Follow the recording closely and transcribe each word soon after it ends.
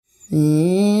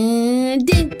Ding,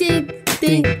 ding, ding,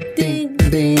 ding, ding,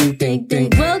 ding, ding.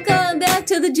 Welcome back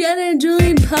to the Jenna and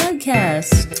Julian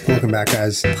podcast. Welcome back,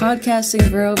 guys. Podcasting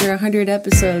for over 100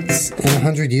 episodes. In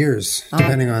 100 years,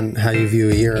 depending on how you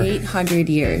view a year. 800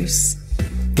 years.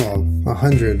 Well,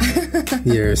 100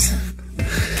 years.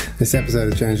 This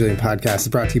episode of Jenna and Julian podcast is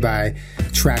brought to you by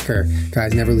Tracker.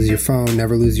 Guys, never lose your phone,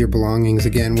 never lose your belongings.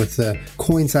 Again, with the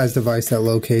coin-sized device that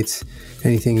locates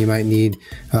anything you might need.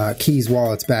 Keys,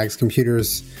 wallets, bags,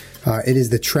 computers. It is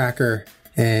the Tracker,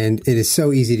 and it is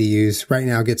so easy to use. Right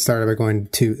now, get started by going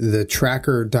to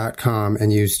thetracker.com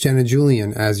and use Jenna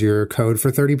Julian as your code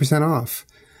for 30% off.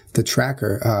 The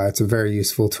Tracker. It's a very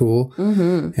useful tool,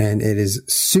 and it is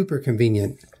super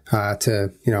convenient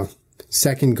to,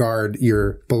 second guard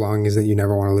your belongings that you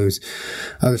never want to lose.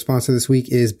 Other sponsor this week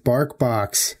is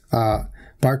BarkBox.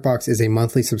 BarkBox is a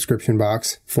monthly subscription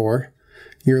box for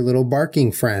your little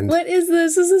barking friend. What is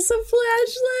this? Is this a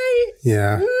flashlight?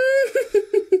 Yeah.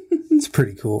 It's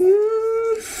pretty cool.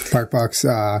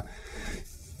 BarkBox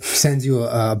sends you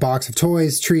a box of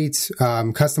toys, treats,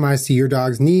 customized to your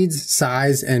dog's needs,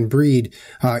 size, and breed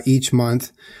each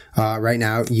month. Right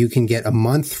now, you can get a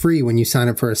month free when you sign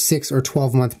up for a 6 or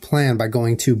 12-month plan by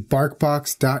going to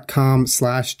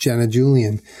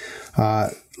barkbox.com/JennaJulian.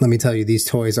 Let me tell you, these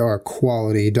toys are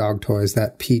quality dog toys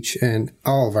that Peach and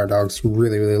all of our dogs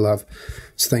really, really love.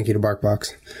 So thank you to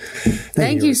BarkBox.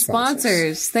 Thank you,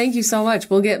 sponsors. Thank you so much.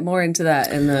 We'll get more into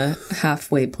that in the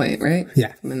halfway point, right?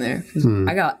 Yeah. I'm in there.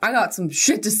 I got some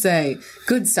shit to say.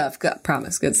 Good stuff.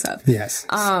 Promise. Good stuff. Yes.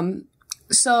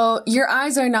 So your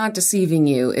eyes are not deceiving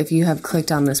you if you have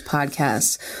clicked on this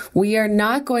podcast. We are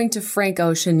not going to Frank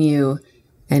Ocean you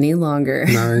any longer.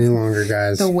 Not any longer,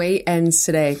 guys. The wait ends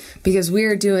today because we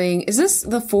are doing, is this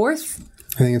the 4th?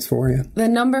 I think it's 4, yeah. The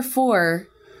number 4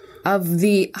 of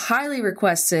the highly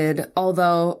requested,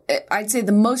 although I'd say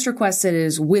the most requested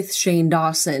is with Shane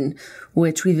Dawson,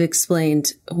 which we've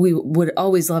explained we would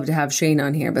always love to have Shane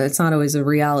on here, but it's not always a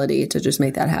reality to just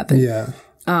make that happen. Yeah.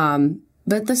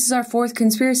 But this is our 4th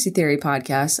conspiracy theory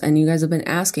podcast, and you guys have been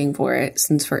asking for it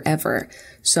since forever.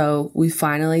 So we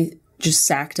finally just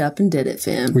sacked up and did it,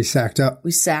 fam. We sacked up.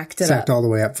 We sacked it Sacked up. all the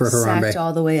way up for Harambe. Sacked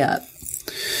all the way up.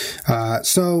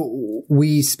 So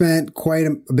we spent quite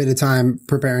a bit of time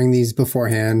preparing these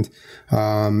beforehand.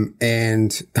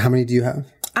 And how many do you have?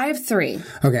 I have 3.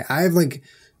 Okay. I have like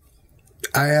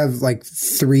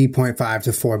 3.5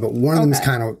 to 4, but one of them is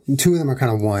two of them are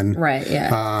kind of 1. Right.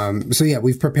 Yeah. So yeah,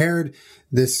 we've prepared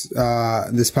this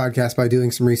podcast by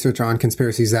doing some research on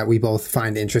conspiracies that we both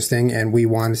find interesting, and we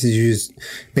wanted to just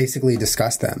basically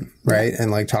discuss them, right?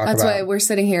 And talk That's about. why we're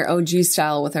sitting here OG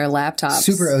style with our laptops.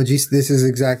 Super OG. This is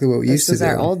exactly what we used to do. This is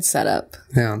our old setup.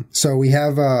 Yeah. So we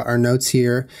have our notes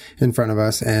here in front of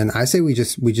us, and I say we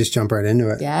just jump right into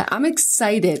it. Yeah, I'm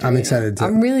excited. I'm excited too.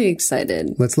 I'm really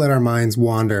excited. Let's let our minds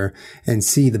wander and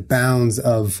see the bounds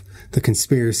of the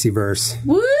conspiracy verse.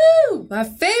 Woo! My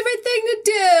favorite thing to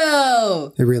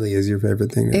do. It really is your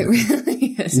favorite thing to do. It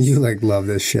really is. You love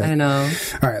this shit. I know.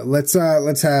 All right, let's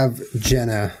have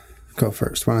Jenna go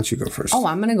first. Why don't you go first? Oh,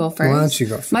 I'm gonna go first. Why don't you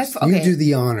go first? You do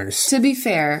the honors. To be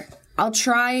fair, I'll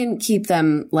try and keep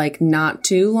them not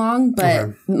too long,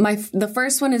 but the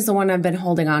first one is the one I've been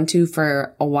holding on to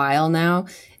for a while now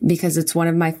because it's one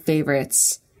of my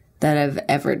favorites that I've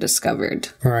ever discovered.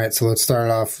 All right, so let's start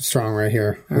off strong right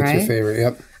here. What's your favorite?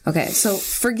 Yep. Okay, so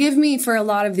forgive me for a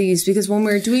lot of these because when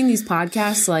we're doing these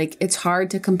podcasts, it's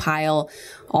hard to compile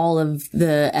all of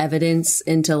the evidence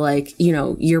into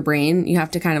your brain. You have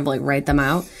to kind of write them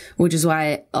out, which is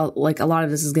why a lot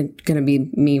of this is going to be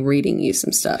me reading you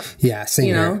some stuff. Yeah, same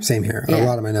here. Same here. Yeah. A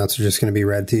lot of my notes are just going to be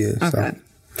read to you. Okay.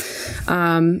 So.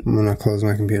 I'm going to close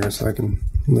my computer so I can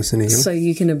listen to you. So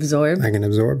you can absorb? I can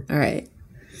absorb. All right.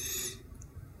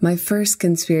 My first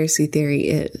conspiracy theory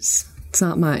is... It's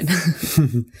not mine.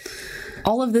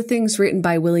 All of the things written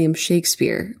by William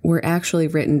Shakespeare were actually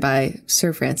written by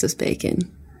Sir Francis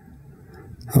Bacon.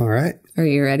 All right. Are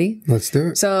you ready? Let's do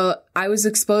it. So I was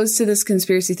exposed to this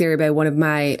conspiracy theory by one of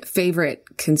my favorite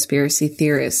conspiracy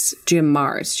theorists, Jim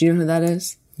Marrs. Do you know who that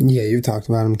is? Yeah, you've talked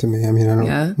about him to me. I mean, I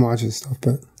don't watch his stuff,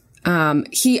 but...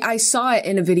 I saw it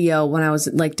in a video when I was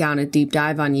down a deep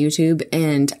dive on YouTube,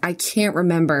 and I can't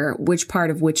remember which part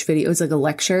of which video. It was a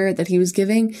lecture that he was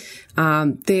giving.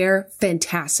 They're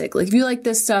fantastic. If you like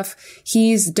this stuff,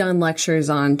 he's done lectures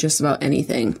on just about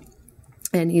anything.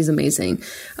 And he's amazing.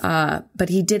 But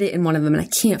he did it in one of them and I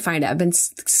can't find it. I've been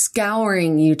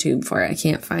scouring YouTube for it. I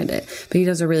can't find it, but he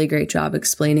does a really great job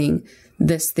explaining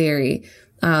this theory.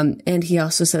 And he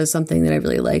also says something that I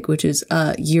really like, which is,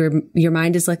 your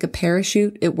mind is like a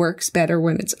parachute. It works better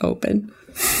when it's open.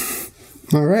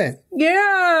 All right.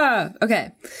 Yeah.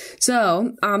 Okay.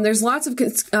 So, there's lots of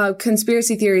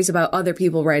conspiracy theories about other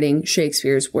people writing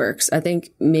Shakespeare's works. I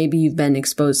think maybe you've been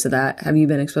exposed to that. Have you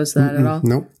been exposed to that at all?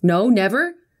 Nope. No,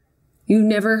 never? You've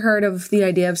never heard of the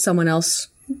idea of someone else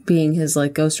being his,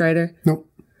 like, ghostwriter? Nope.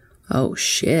 Oh,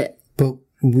 shit. But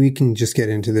we can just get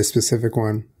into this specific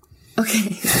one.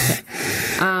 Okay.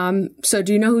 So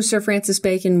do you know who Sir Francis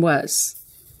Bacon was?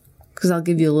 Because I'll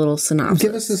give you a little synopsis.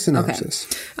 Give us a synopsis.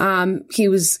 Okay. He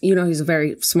was, he's a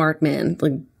very smart man,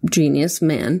 like genius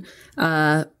man.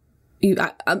 I'm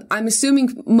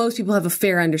assuming most people have a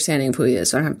fair understanding of who he is,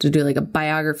 so I don't have to do like a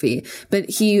biography. But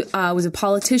he was a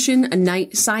politician, a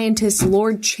knight, scientist,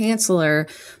 Lord Chancellor,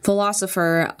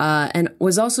 philosopher, and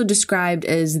was also described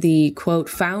as the, quote,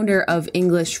 founder of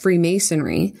English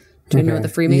Freemasonry. Do you know what the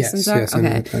Freemasons are? Yes,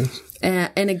 okay.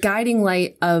 And a guiding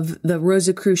light of the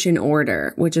Rosicrucian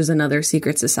Order, which is another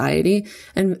secret society,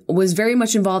 and was very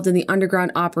much involved in the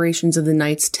underground operations of the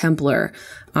Knights Templar.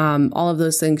 All of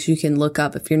those things you can look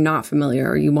up if you're not familiar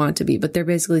or you want to be, but they're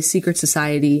basically secret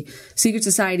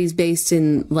societies based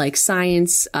in like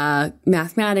science,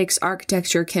 mathematics,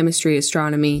 architecture, chemistry,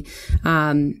 astronomy.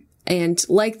 And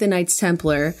like the Knights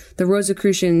Templar, the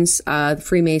Rosicrucians, the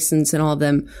Freemasons, and all of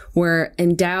them were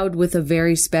endowed with a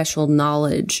very special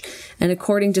knowledge. And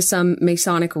according to some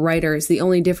Masonic writers, the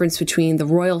only difference between the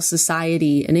Royal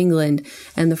Society in England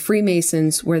and the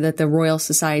Freemasons were that the Royal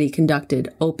Society conducted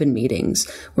open meetings,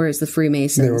 whereas the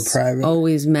Freemasons they were private.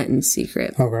 Always met in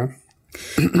secret. Okay.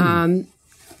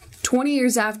 20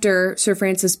 years after Sir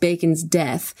Francis Bacon's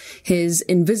death, his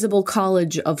invisible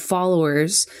college of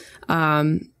followers,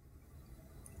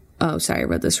 oh, sorry, I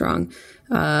read this wrong.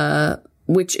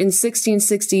 Which in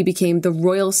 1660 became the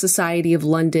Royal Society of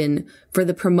London for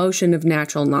the Promotion of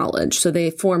Natural Knowledge. So they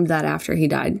formed that after he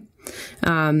died.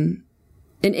 In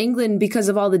England, because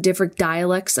of all the different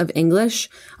dialects of English,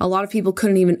 a lot of people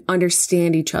couldn't even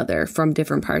understand each other from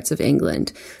different parts of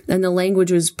England. And the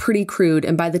language was pretty crude.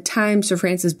 And by the time Sir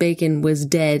Francis Bacon was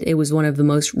dead, it was one of the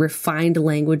most refined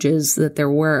languages that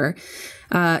there were.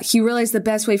 He realized the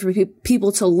best way for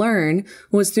people to learn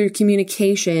was through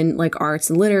communication, like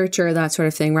arts and literature, that sort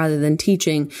of thing, rather than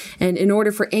teaching. And in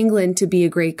order for England to be a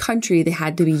great country, they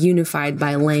had to be unified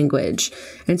by language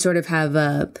and sort of have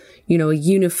a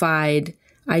unified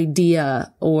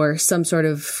idea or some sort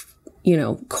of,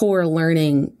 core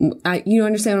learning. You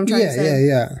understand what I'm trying to say?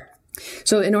 Yeah.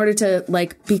 So in order to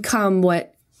become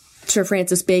what Sir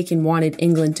Francis Bacon wanted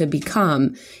England to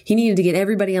become, he needed to get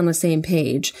everybody on the same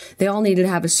page. They all needed to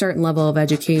have a certain level of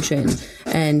education.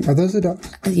 And are those the dogs?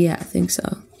 Yeah, I think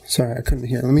so. Sorry, I couldn't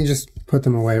hear. Let me just put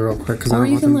them away real quick. Or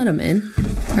you can let them in.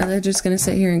 Are they just going to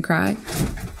sit here and cry?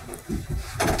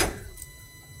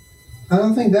 I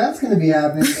don't think that's going to be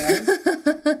happening, guys.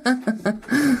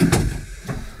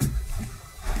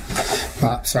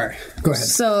 Sorry. Go ahead.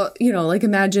 So,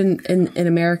 imagine in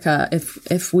America,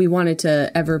 if we wanted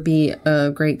to ever be a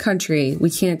great country, we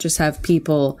can't just have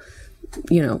people,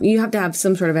 you have to have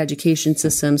some sort of education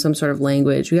system, some sort of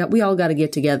language. We all got to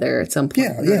get together at some point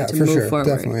to for move sure. forward.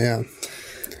 Definitely, yeah.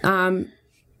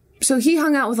 So he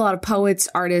hung out with a lot of poets,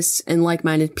 artists, and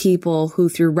like-minded people who,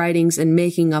 through writings and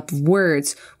making up of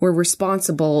words, were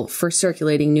responsible for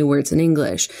circulating new words in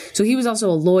English. So he was also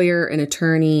a lawyer, an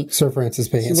attorney. Sir Francis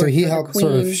Bacon. So he helped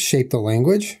sort of shape the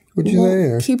language, would you say?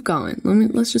 Or? Keep going.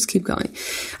 Let's just keep going.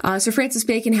 Sir Francis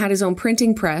Bacon had his own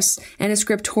printing press and a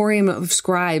scriptorium of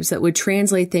scribes that would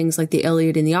translate things like the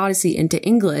Iliad and the Odyssey into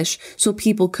English so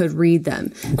people could read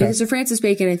them. Okay. Because Sir Francis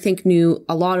Bacon, I think, knew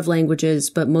a lot of languages,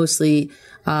 but mostly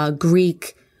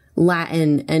Greek,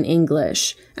 Latin, and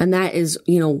English. And that is,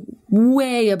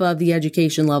 way above the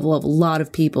education level of a lot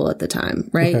of people at the time,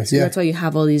 right? Okay, so that's why you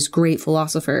have all these great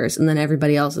philosophers, and then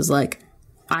everybody else is like,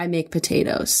 I make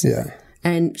potatoes. Yeah.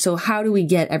 And so how do we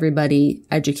get everybody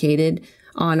educated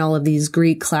on all of these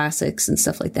Greek classics and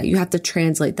stuff like that? You have to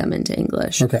translate them into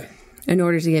English. Okay. In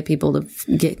order to get people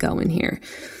to get going here.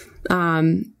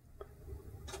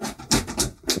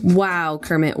 Wow,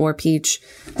 Kermit or Peach.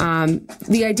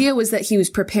 The idea was that he was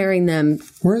preparing them.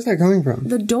 Where is that coming from?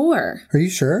 The door. Are you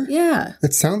sure? Yeah.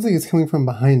 It sounds like it's coming from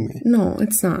behind me. No,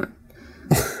 it's not.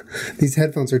 These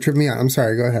headphones are tripping me out. I'm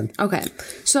sorry. Go ahead. Okay.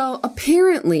 So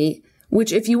apparently,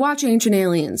 which if you watch Ancient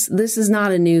Aliens, this is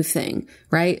not a new thing,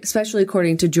 right? Especially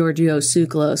according to Giorgio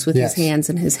Tsoukalos with his hands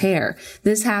and his hair.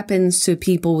 This happens to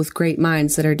people with great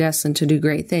minds that are destined to do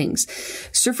great things.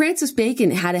 Sir Francis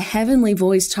Bacon had a heavenly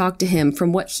voice talk to him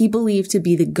from what he believed to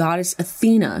be the goddess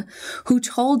Athena, who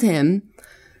told him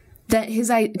that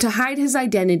to hide his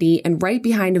identity and write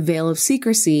behind a veil of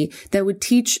secrecy that would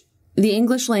teach the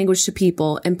English language to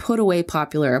people and put away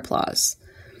popular applause.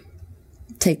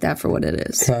 Take that for what it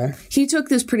is. Okay. He took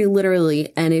this pretty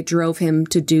literally, and it drove him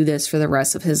to do this for the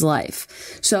rest of his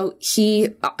life. So he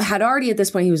had already, at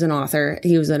this point, he was an author.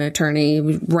 He was an attorney. He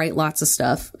would write lots of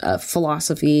stuff,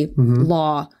 philosophy,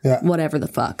 law, whatever the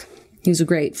fuck. He was a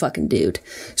great fucking dude.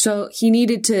 So he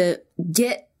needed to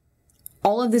get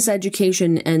all of this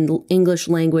education and English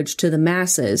language to the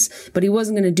masses, but he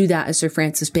wasn't going to do that as Sir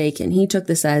Francis Bacon. He took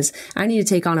this as, I need to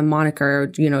take on a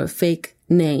moniker, a fake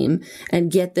name, and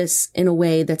get this in a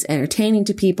way that's entertaining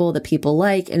to people, that people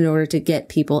like, in order to get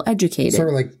people educated. Sort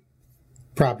of like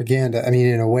propaganda. I mean,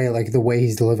 in a way, like the way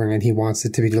he's delivering it, he wants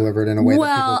it to be delivered in a way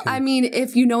that people can... I mean,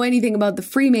 if you know anything about the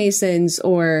Freemasons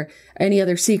or any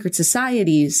other secret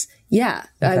societies, yeah.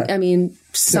 Okay. I mean,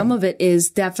 some of it is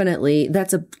definitely,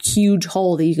 that's a huge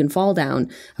hole that you can fall down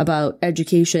about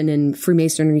education and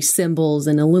Freemasonry symbols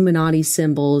and Illuminati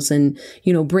symbols and,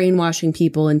 brainwashing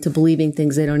people into believing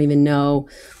things they don't even know,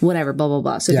 whatever, blah, blah,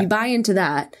 blah. So if you buy into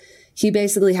that, he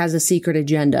basically has a secret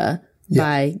agenda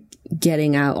by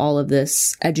getting out all of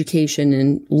this education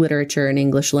and literature and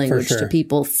English language to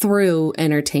people through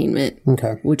entertainment,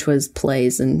 which was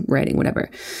plays and writing, whatever.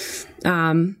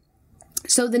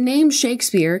 So the name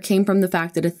Shakespeare came from the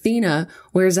fact that Athena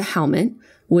wears a helmet,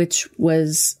 which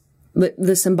was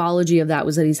the symbology of that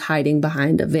was that he's hiding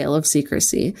behind a veil of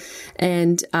secrecy.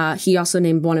 And he also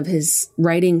named one of his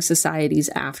writing societies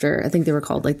after, I think they were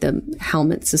called like the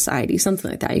Helmet Society,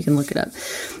 something like that. You can look it up.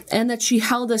 And that she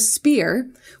held a spear,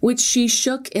 which she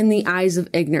shook in the eyes of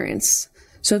ignorance.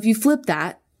 So if you flip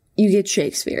that, you get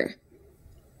Shakespeare,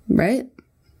 right?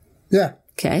 Yeah.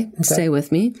 Okay, stay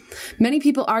with me. Many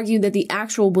people argue that the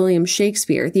actual William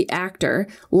Shakespeare, the actor,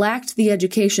 lacked the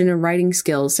education and writing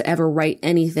skills to ever write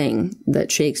anything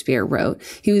that Shakespeare wrote.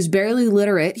 He was barely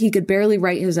literate. He could barely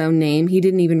write his own name. He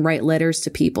didn't even write letters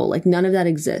to people. Like, none of that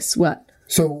exists. What?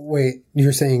 So, wait,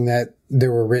 you're saying that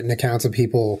there were written accounts of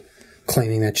people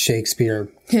claiming that Shakespeare,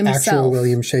 actual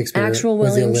William Shakespeare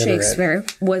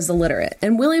was illiterate.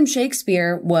 And William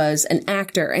Shakespeare was an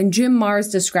actor, and Jim Mars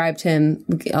described him,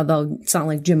 although it's not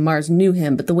like Jim Mars knew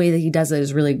him, but the way that he does it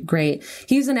is really great.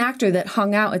 He's an actor that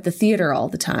hung out at the theater all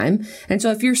the time. And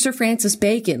so if you're Sir Francis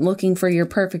Bacon looking for your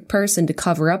perfect person to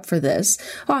cover up for this,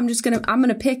 I'm going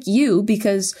to pick you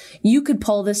because you could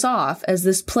pull this off as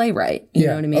this playwright. You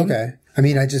know what I mean? Okay. I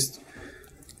mean,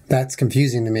 that's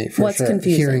confusing to me for What's sure.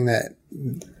 Confusing? Hearing that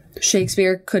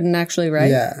Shakespeare couldn't actually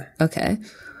write? Yeah. Okay.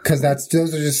 Because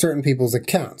those are just certain people's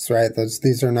accounts, right?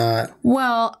 These are not...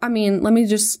 Well, I mean, let me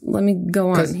go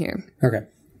on here. Okay.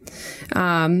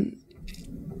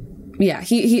 Yeah,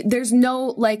 there's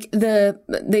no,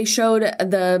 they showed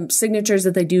the signatures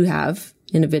that they do have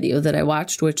in a video that I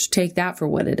watched, which take that for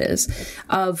what it is,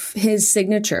 of his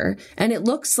signature. And it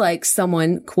looks like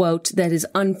someone, quote, that is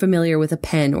unfamiliar with a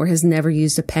pen or has never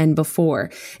used a pen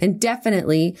before and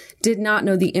definitely did not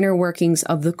know the inner workings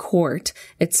of the court,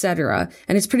 etc.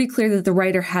 And it's pretty clear that the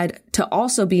writer had to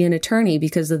also be an attorney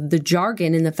because of the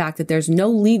jargon and the fact that there's no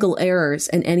legal errors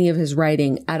in any of his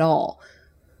writing at all.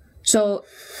 So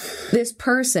this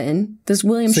person, this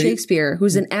William Shakespeare,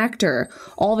 who's an actor,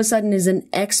 all of a sudden is an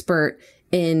expert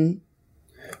in...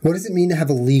 What does it mean to have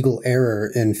a legal error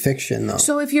in fiction, though?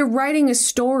 So if you're writing a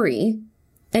story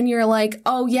and you're like,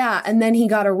 oh yeah, and then he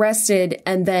got arrested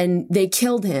and then they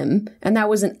killed him, and that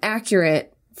wasn't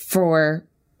accurate for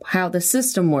how the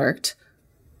system worked,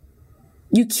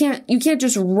 you can't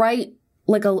just write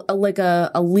like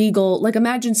a legal, like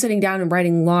imagine sitting down and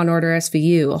writing Law and Order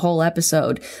SVU, a whole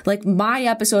episode. Like my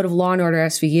episode of Law and Order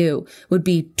SVU would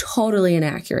be totally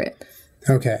inaccurate.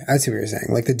 Okay, I see what you're saying.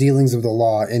 Like the dealings of the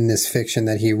law in this fiction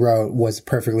that he wrote was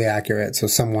perfectly accurate, so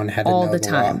someone had to know the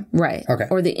time, law. Right? Okay,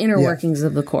 or the inner workings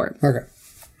of the court. Okay.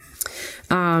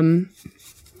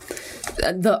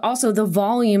 Also, the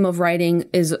volume of writing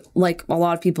is, like, a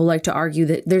lot of people like to argue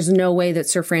that there's no way that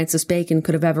Sir Francis Bacon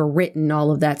could have ever written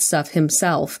all of that stuff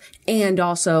himself and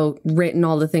also written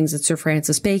all the things that Sir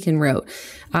Francis Bacon wrote.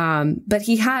 But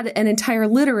he had an entire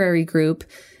literary group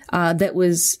that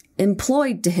was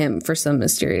employed to him for some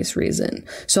mysterious reason.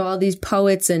 So all these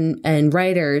poets and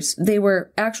writers, they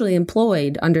were actually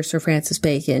employed under Sir Francis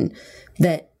Bacon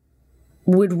that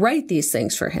would write these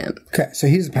things for him. Okay, so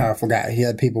he's a powerful guy. He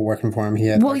had people working for him.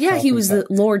 He was the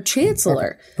Lord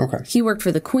Chancellor. Okay. He worked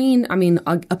for the Queen. I mean,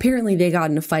 apparently they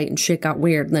got in a fight and shit got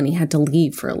weird, and then he had to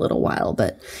leave for a little while.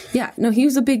 But yeah, no, he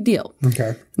was a big deal.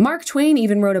 Okay. Mark Twain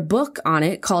even wrote a book on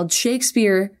it called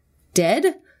Shakespeare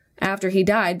Dead after he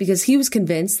died because he was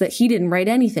convinced that he didn't write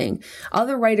anything.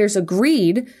 Other writers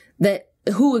agreed that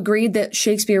who agreed that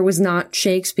Shakespeare was not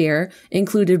Shakespeare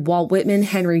included Walt Whitman,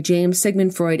 Henry James,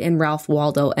 Sigmund Freud, and Ralph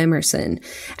Waldo Emerson.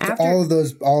 All of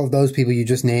those people you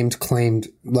just named claimed,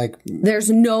 like,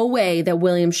 there's no way that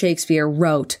William Shakespeare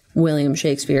wrote William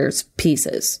Shakespeare's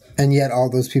pieces. And yet all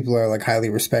those people are like highly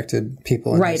respected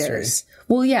people in Writers. history.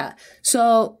 Well, yeah.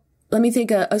 So let me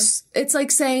think. It's like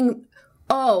saying,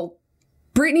 oh,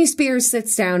 Britney Spears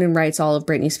sits down and writes all of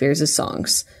Britney Spears'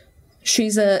 songs.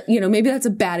 She's maybe that's a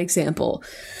bad example,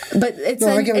 but it's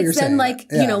then like,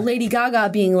 Lady Gaga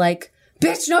being like,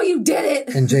 bitch, no, you did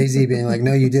it. And Jay-Z being like,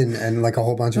 no, you didn't. And like a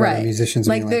whole bunch of other musicians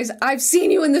like, being I've seen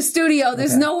you in the studio.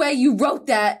 There's no way you wrote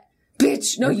that.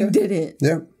 Bitch, no, you didn't.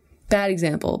 Yeah. Bad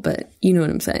example, but you know what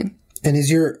I'm saying. And is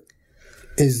Jim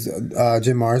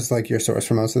Marrs like your source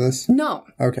for most of this? No.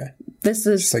 Okay. This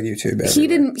is just like YouTube. He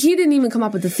didn't even come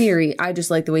up with the theory. I just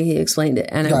like the way he explained it,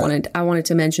 and I wanted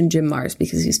to mention Jim Marrs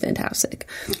because he's fantastic.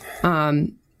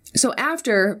 So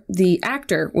after the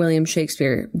actor William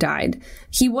Shakespeare died,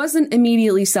 he wasn't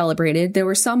immediately celebrated. There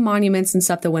were some monuments and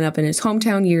stuff that went up in his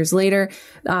hometown years later,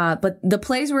 but the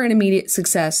plays were an immediate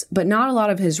success, but not a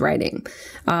lot of his writing.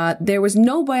 There was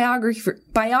no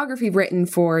biography written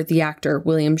for the actor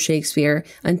William Shakespeare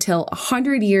until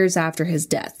 100 years after his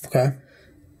death. Okay.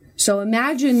 So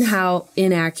imagine how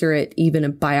inaccurate even a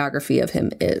biography of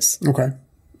him is. Okay.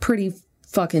 Pretty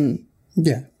fucking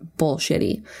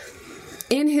bullshitty.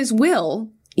 In his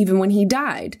will, even when he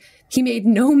died, he made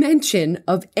no mention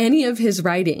of any of his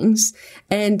writings.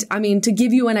 And I mean, to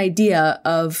give you an idea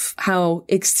of how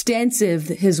extensive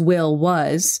his will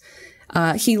was,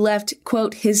 he left,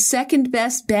 quote, his second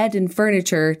best bed and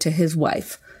furniture to his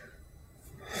wife.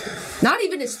 Not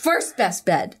even his first best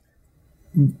bed.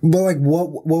 But like,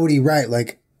 what would he write?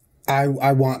 Like, I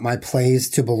want my plays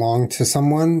to belong to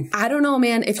someone. I don't know,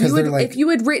 man. If you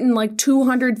had written like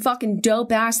 200 fucking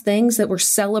dope ass things that were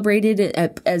celebrated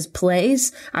as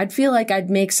plays, I'd feel like I'd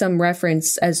make some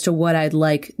reference as to what I'd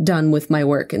like done with my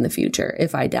work in the future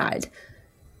if I died.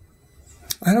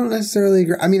 I don't necessarily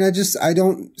agree. I mean, I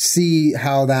don't see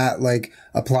how that like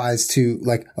applies to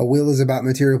like a will is about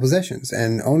material possessions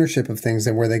and ownership of things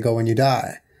and where they go when you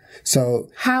die. So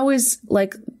how is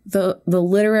like the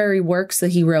literary works that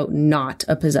he wrote not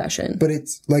a possession? But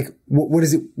it's like, what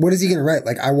is it? What is he going to write?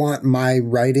 Like, I want my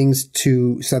writings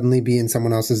to suddenly be in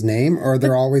someone else's name, or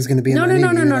they're always going to be in my name?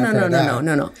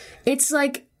 No. It's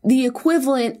like the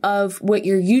equivalent of what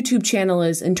your YouTube channel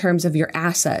is in terms of your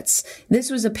assets.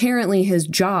 This was apparently his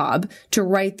job to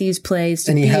write these plays.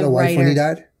 And he had a wife when he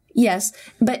died? Yes,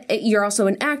 but you're also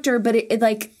an actor. But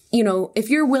if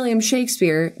you're William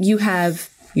Shakespeare, you have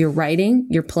your writing,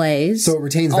 your plays, so it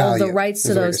retains value, all the rights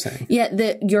to those,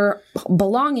 your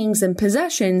belongings and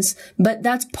possessions. But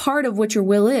that's part of what your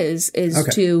will is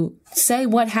to say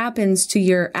what happens to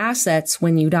your assets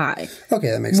when you die.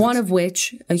 Okay, that makes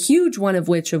sense. A huge one of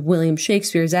which of William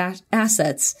Shakespeare's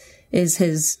assets is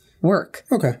his work.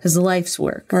 Okay, his life's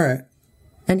work. All right,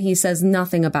 and he says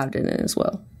nothing about it in his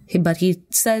will. But he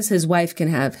says his wife can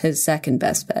have his second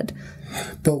best bed.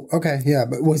 But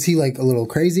but was he like a little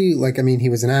crazy? Like, I mean, he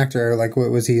was an actor. Like,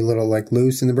 what was he a little like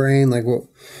loose in the brain? Like, what?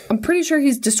 I'm pretty sure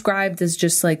he's described as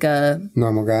just like a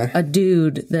normal guy, a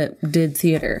dude that did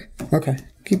theater. Okay,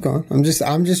 keep going. I'm just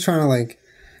trying to like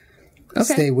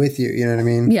stay with you. You know what I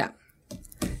mean? Yeah.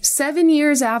 7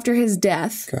 years after his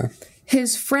death,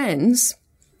 his friends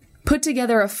put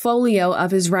together a folio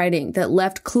of his writing that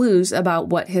left clues about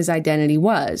what his identity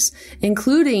was,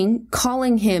 including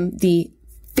calling him the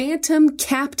Phantom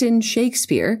Captain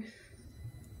Shakespeare,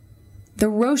 the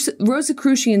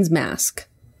Rosicrucian's Mask.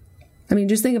 I mean,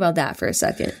 just think about that for a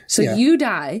second. So you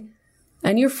die,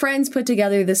 and your friends put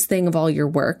together this thing of all your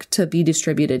work to be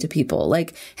distributed to people.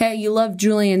 Like, hey, you love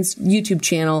Julian's YouTube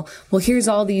channel. Well, here's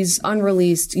all these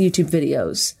unreleased YouTube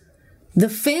videos. The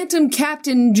Phantom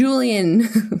Captain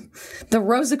Julian, the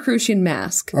Rosicrucian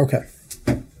Mask. Okay.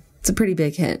 It's a pretty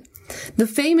big hint. The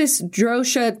famous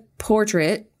Drosha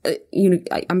portrait,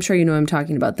 I'm sure you know what I'm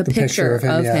talking about. The picture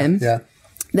of him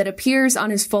that appears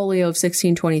on his folio of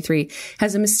 1623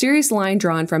 has a mysterious line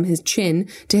drawn from his chin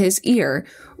to his ear,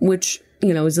 which,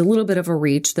 is a little bit of a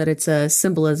reach, that it's a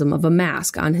symbolism of a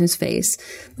mask on his face,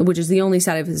 which is the only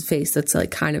side of his face that's like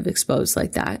kind of exposed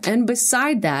like that. And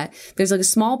beside that, there's like a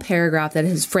small paragraph that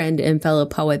his friend and fellow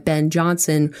poet Ben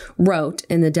Jonson wrote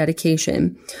in the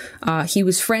dedication. He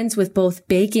was friends with both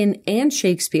Bacon and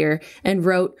Shakespeare and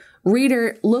wrote,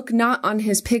 "Reader, look not on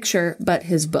his picture, but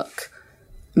his book."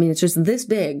 I mean, it's just this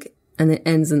big and it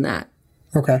ends in that.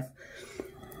 Okay.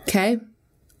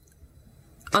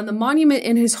 On the monument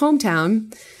in his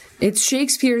hometown, It's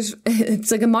Shakespeare's,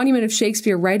 it's like a monument of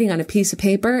Shakespeare writing on a piece of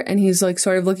paper. And he's like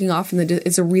sort of looking off in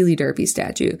it's a really derpy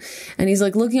statue. And he's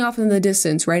like looking off in the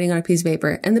distance, writing on a piece of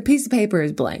paper. And the piece of paper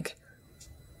is blank.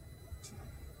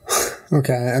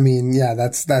 Okay. I mean, yeah,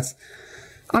 that's.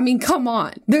 I mean, come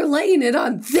on. They're laying it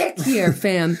on thick here,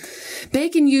 fam.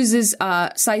 Bacon uses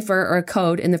a cipher or a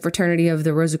code in the Fraternity of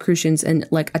the Rosicrucians in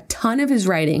like a ton of his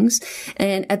writings.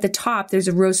 And at the top, there's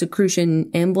a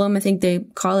Rosicrucian emblem, I think they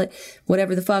call it,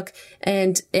 whatever the fuck.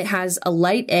 And it has a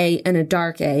light A and a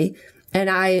dark A. And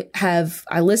I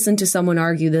listened to someone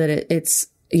argue that it's,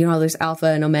 you know, there's alpha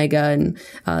and omega and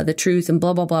the truth and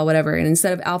blah, blah, blah, whatever. And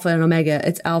instead of alpha and omega,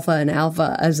 it's alpha and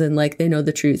alpha, as in like they know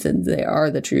the truth and they are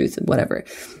the truth and whatever.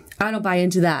 I don't buy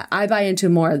into that. I buy into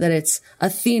more that it's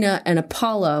Athena and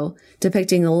Apollo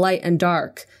depicting the light and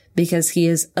dark because he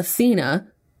is Athena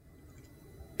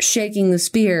shaking the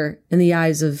spear in the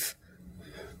eyes of...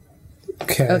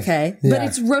 Okay. Yeah. But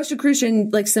it's Rosicrucian,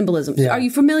 like, symbolism. Yeah. Are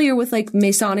you familiar with, like,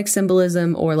 Masonic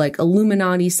symbolism or, like,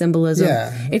 Illuminati symbolism?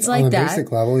 Yeah. It's like that. On a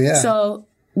basic level, yeah. So,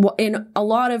 in a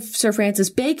lot of Sir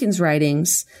Francis Bacon's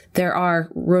writings, there are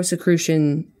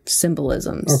Rosicrucian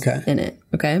symbolisms in it.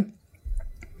 Okay?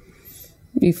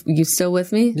 You still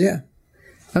with me? Yeah.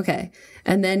 Okay.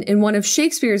 And then in one of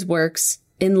Shakespeare's works,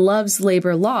 in Love's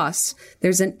Labour Lost,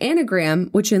 there's an anagram,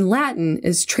 which in Latin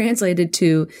is translated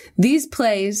to, these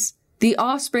plays... the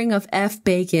offspring of F.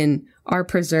 Bacon are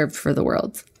preserved for the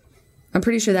world. I'm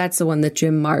pretty sure that's the one that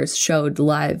Jim Mars showed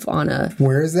live on a...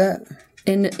 Where is that?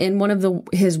 In one of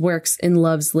his works, In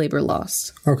Love's Labour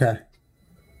Lost. Okay.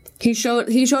 He showed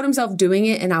himself doing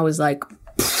it, and I was like,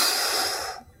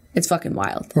 it's fucking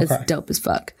wild. Okay. It's dope as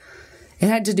fuck. It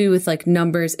had to do with, like,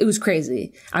 numbers. It was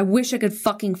crazy. I wish I could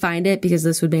fucking find it because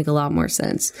this would make a lot more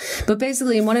sense. But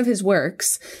basically, in one of his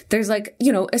works, there's, like,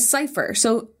 you know, a cipher.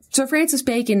 So... Sir Francis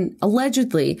Bacon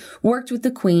allegedly worked with the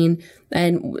Queen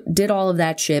and did all of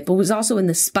that shit, but was also in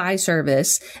the spy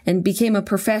service and became a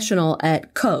professional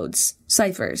at codes,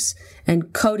 ciphers,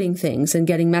 and coding things and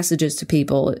getting messages to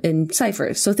people in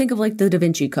ciphers. So think of like the Da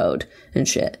Vinci Code and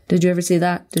shit. Did you ever see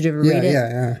that? Did you ever read it?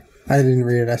 Yeah. I didn't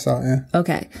read it. I saw it, yeah.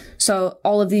 Okay. So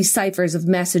all of these ciphers of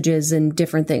messages and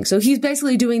different things. So he's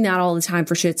basically doing that all the time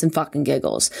for shits and fucking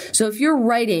giggles. So if you're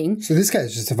writing... So this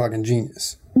guy's just a fucking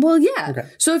genius. Well, yeah. Okay.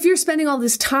 So if you're spending all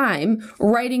this time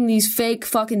writing these fake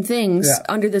fucking things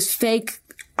under this fake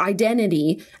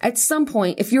identity, at some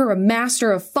point, if you're a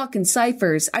master of fucking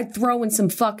ciphers, I'd throw in some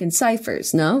fucking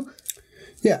ciphers, no?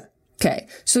 Yeah. Okay.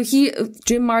 So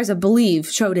Jim Mars, I believe,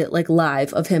 showed it like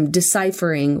live of him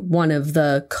deciphering one of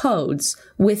the codes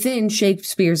within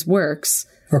Shakespeare's works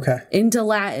into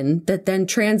Latin that then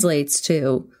translates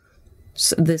to,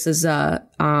 so this is,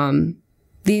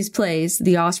 these plays,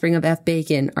 the offspring of F.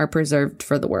 Bacon, are preserved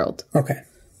for the world. Okay.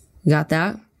 You got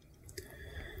that?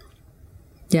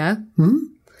 Yeah? Hmm?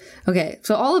 Okay,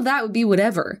 so all of that would be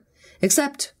whatever,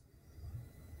 except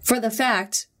for the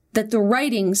fact that the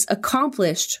writings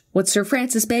accomplished what Sir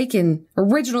Francis Bacon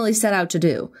originally set out to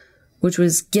do, which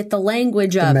was get the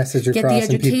language up, get the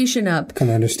education up. Can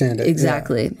understand it.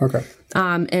 Exactly. Yeah. Okay.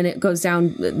 And it goes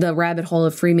down the rabbit hole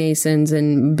of Freemasons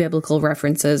and biblical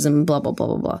references and blah, blah,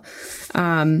 blah, blah,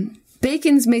 blah.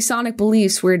 Bacon's Masonic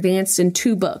beliefs were advanced in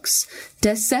 2 books,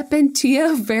 De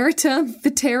Sapientia Veritas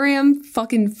Veterium,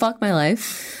 fucking fuck my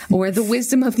life, or The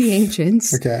Wisdom of the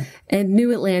Ancients, and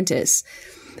New Atlantis.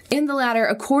 In the latter,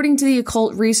 according to the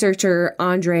occult researcher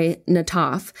Andrei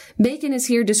Nataf, Bacon is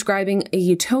here describing a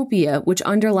utopia which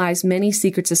underlies many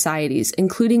secret societies,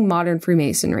 including modern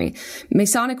Freemasonry.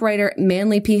 Masonic writer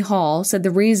Manly P. Hall said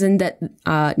the reason that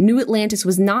New Atlantis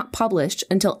was not published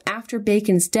until after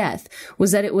Bacon's death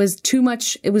was that it was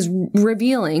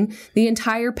revealing the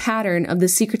entire pattern of the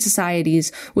secret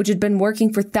societies which had been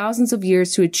working for thousands of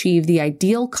years to achieve the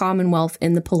ideal commonwealth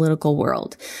in the political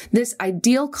world. This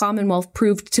ideal commonwealth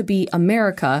proved to be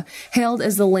America, hailed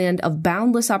as the land of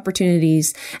boundless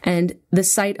opportunities and the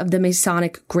site of the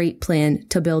Masonic Great Plan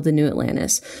to build a new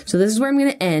Atlantis. So this is where I'm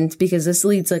going to end because this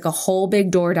leads like a whole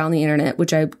big door down the internet,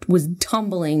 which I was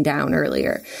tumbling down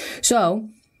earlier. So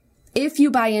if you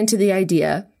buy into the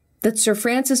idea that Sir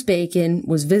Francis Bacon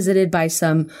was visited by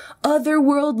some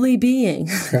otherworldly being,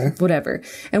 whatever,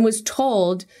 and was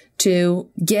told to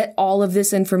get all of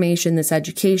this information, this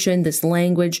education, this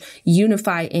language,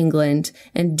 unify England,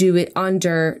 and do it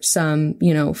under some,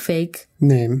 fake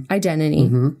name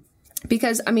identity.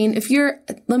 Because, I mean,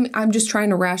 I'm just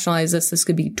trying to rationalize this. This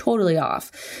could be totally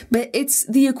off. But it's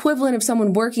the equivalent of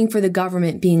someone working for the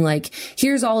government being like,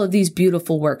 here's all of these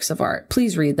beautiful works of art.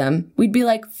 Please read them. We'd be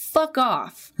like, fuck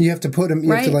off. You have to put them,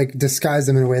 you have to like disguise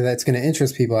them in a way that's going to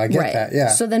interest people. I get that. Yeah.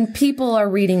 So then people are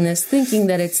reading this thinking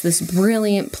that it's this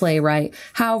brilliant playwright.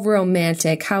 How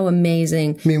romantic, how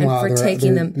amazing. Meanwhile, and for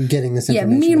taking them getting this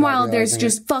information. Yeah. Meanwhile, there's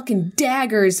just fucking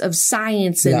daggers of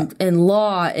science and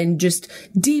law and just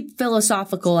deep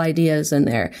philosophical ideas in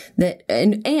there that,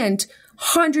 and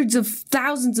hundreds of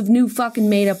thousands of new fucking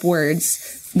made up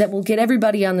words that will get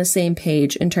everybody on the same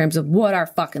page in terms of what our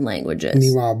fucking language is.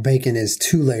 Meanwhile, Bacon is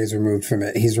 2 layers removed from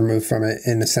it. He's removed from it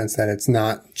in the sense that it's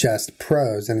not just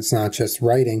prose and it's not just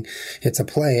writing. It's a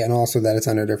play, and also that it's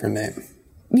under a different name.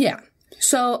 Yeah.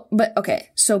 So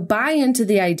buy into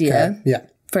the idea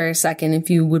for a second, if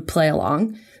you would play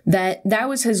along, that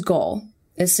was his goal,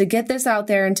 is to get this out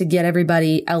there and to get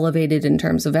everybody elevated in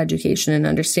terms of education and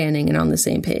understanding and on the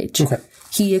same page. Okay.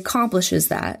 He accomplishes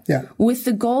that with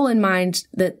the goal in mind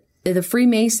that the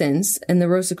Freemasons and the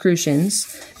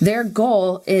Rosicrucians, their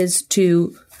goal is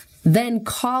to then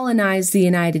colonize the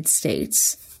United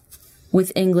States,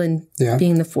 with England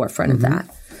being the forefront of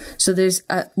that. So there's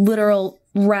a literal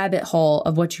rabbit hole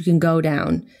of what you can go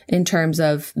down in terms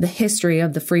of the history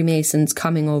of the Freemasons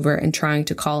coming over and trying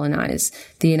to colonize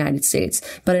the United States.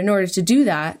 But in order to do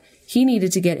that, he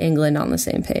needed to get England on the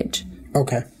same page.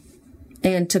 Okay.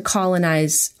 And to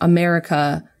colonize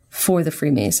America for the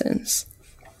Freemasons.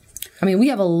 I mean, we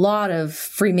have a lot of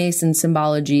Freemason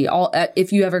symbology.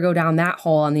 If you ever go down that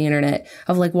hole on the internet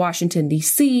of like Washington,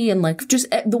 D.C. and like just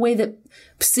the way that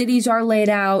cities are laid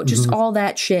out, just all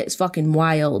that shit is fucking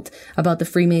wild about the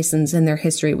Freemasons and their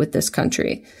history with this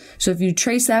country. So if you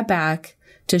trace that back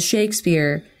to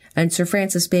Shakespeare and Sir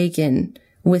Francis Bacon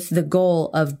with the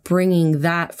goal of bringing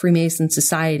that Freemason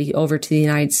society over to the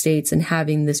United States and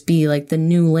having this be like the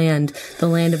new land, the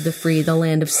land of the free, the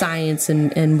land of science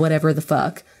and whatever the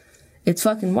fuck. It's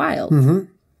fucking wild.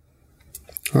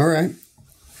 All right.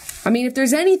 I mean, if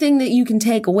there's anything that you can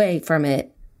take away from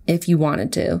it, if you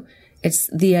wanted to, it's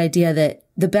the idea that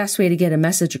the best way to get a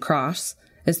message across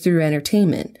is through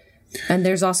entertainment. And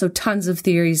there's also tons of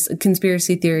theories,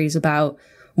 conspiracy theories about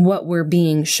what we're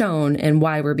being shown and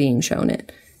why we're being shown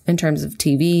it in terms of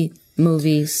TV,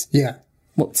 movies,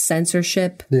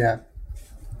 censorship. Yeah.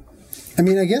 I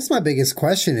mean, I guess my biggest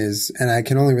question is, and I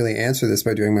can only really answer this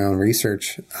by doing my own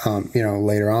research,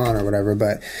 later on or whatever,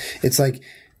 but it's like,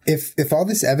 if all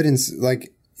this evidence,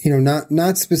 like,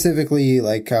 not specifically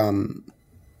like,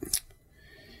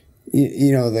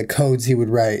 the codes he would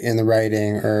write in the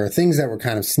writing or things that were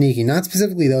kind of sneaky, not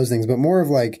specifically those things, but more of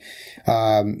like,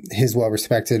 his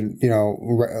well-respected,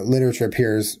 literature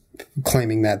peers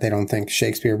claiming that they don't think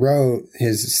Shakespeare wrote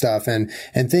his stuff and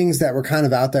things that were kind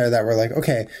of out there that were like,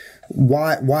 okay,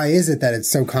 why is it that it's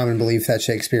so common belief that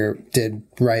Shakespeare did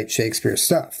write Shakespeare's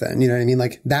stuff then? You know what I mean?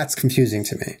 Like, that's confusing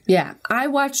to me. Yeah. I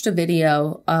watched a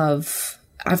video of,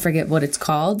 I forget what it's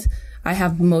called. I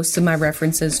have most of my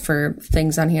references for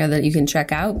things on here that you can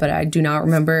check out, but I do not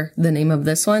remember the name of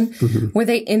this one, where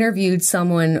they interviewed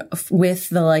someone with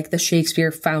the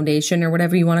Shakespeare Foundation or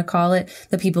whatever you want to call it,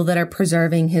 the people that are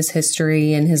preserving his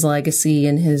history and his legacy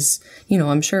and his,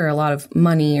 I'm sure a lot of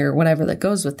money or whatever that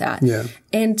goes with that. Yeah.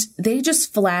 And they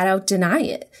just flat out deny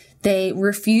it. They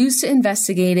refuse to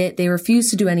investigate it. They refuse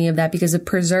to do any of that because it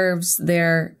preserves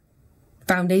their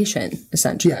foundation,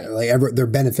 essentially. Yeah, like they're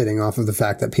benefiting off of the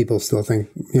fact that people still think,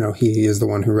 he is the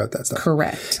one who wrote that stuff.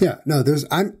 Correct. Yeah, no,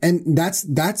 and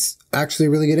that's actually a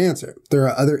really good answer. There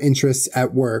are other interests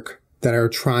at work that are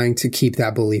trying to keep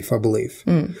that belief a belief.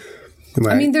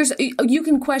 Right. I mean, you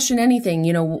can question anything,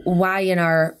 why in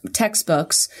our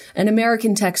textbooks, an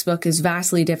American textbook is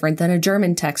vastly different than a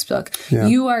German textbook. Yeah.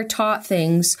 You are taught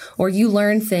things or you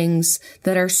learn things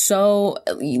that are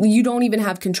you don't even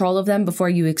have control of them before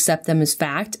you accept them as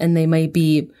fact. And they might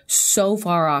be so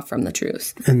far off from the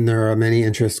truth. And there are many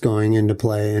interests going into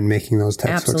play in making those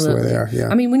textbooks the way they are. Yeah.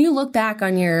 I mean, when you look back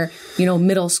on your,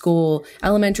 middle school,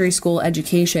 elementary school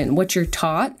education, what you're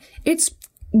taught, it's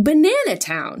Banana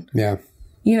Town. Yeah.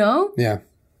 Yeah.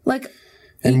 Like.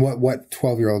 And what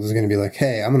 12-year-old is going to be like,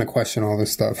 hey, I'm going to question all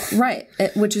this stuff. Right.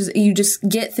 Which is, you just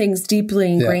get things deeply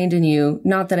ingrained in you.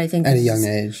 Not that I think. At a young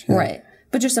age. Yeah. Right.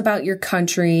 But just about your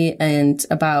country and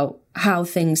about how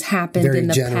things happened in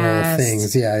the past. Very general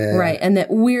things. Yeah. Right. And that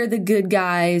we're the good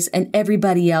guys and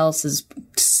everybody else is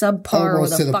subpar or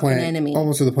the fucking enemy.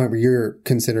 Almost to the point where you're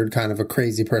considered kind of a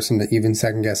crazy person to even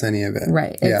second guess any of it.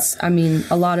 Right. It's, I mean,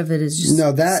 a lot of it is just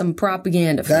some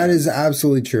propaganda. That is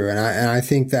absolutely true. And I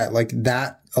think that like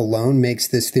that alone makes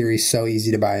this theory so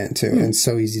easy to buy into and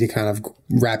so easy to kind of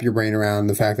wrap your brain around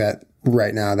the fact that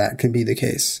right now that could be the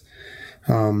case.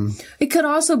 It could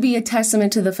also be a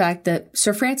testament to the fact that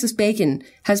Sir Francis Bacon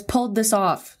has pulled this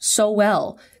off so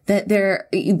well that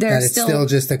there's still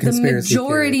just a conspiracy. The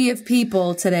majority of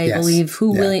people today believe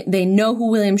they know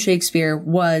who William Shakespeare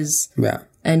was. Yeah.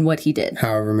 And what he did.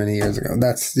 However many years ago.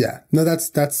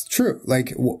 That's true.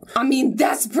 Like, I mean,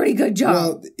 that's a pretty good job.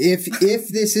 Well,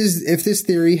 if this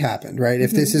theory happened, right?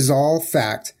 If this is all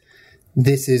fact,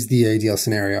 this is the ideal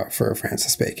scenario for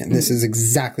Francis Bacon. This is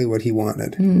exactly what he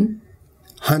wanted.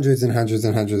 Hundreds and hundreds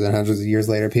and hundreds and hundreds of years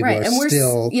later, people are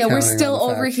still we're still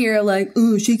over here like,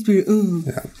 ooh, Shakespeare, ooh.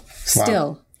 Yeah. Wow.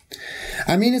 Still.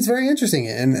 I mean, it's very interesting.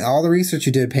 And all the research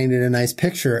you did painted a nice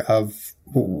picture of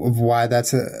why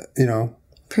that's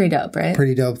pretty dope, right?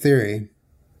 Pretty dope theory.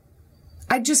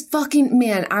 I just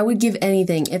I would give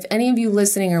anything. If any of you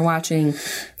listening or watching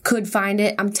could find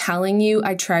it, I'm telling you,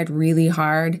 I tried really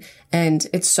hard and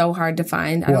it's so hard to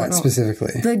find. I don't know.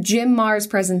 Specifically? The Jim Marrs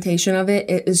presentation of it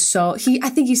is so, I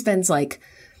think he spends like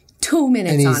 2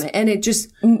 minutes on it and it just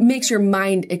makes your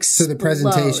mind explode. So the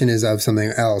presentation is of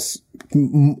something else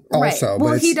also. Right.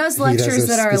 Well, he does lectures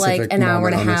that are like an hour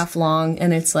and a half long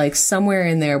and it's like somewhere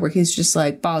in there where he's just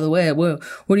like, by the way, what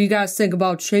do you guys think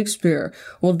about Shakespeare?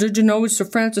 Well, did you know it's Sir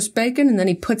Francis Bacon? And then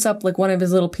he puts up like one of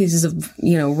his little pieces of,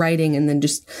 writing and then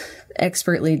just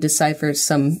expertly deciphers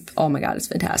some, oh my God, it's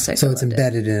fantastic. So it's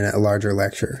embedded in a larger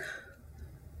lecture.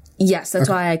 Yes, that's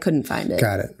why I couldn't find it.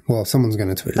 Got it. Well, someone's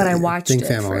going to tweet it. But I watched it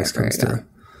forever.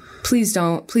 Please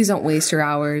don't waste your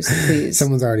hours, please.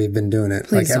 Someone's already been doing it.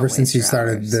 Please, like ever since you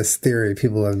started this theory,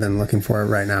 people have been looking for it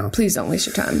right now. Please don't waste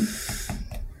your time.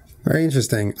 Very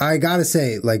interesting. I gotta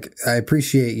say, like, I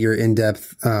appreciate your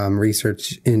in-depth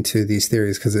research into these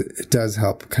theories because it does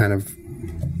help kind of,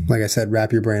 like I said,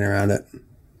 wrap your brain around it.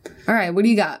 All right, what do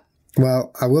you got?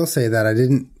 Well, I will say that I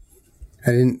didn't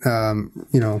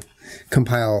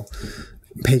compile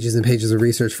pages and pages of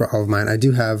research for all of mine. I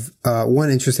do have one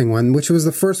interesting one, which was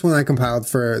the first one I compiled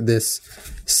for this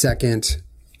fourth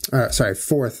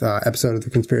episode of the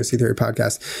Conspiracy Theory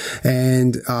podcast.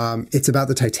 And it's about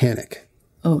the Titanic.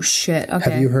 Oh, shit. Okay.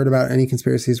 Have you heard about any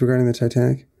conspiracies regarding the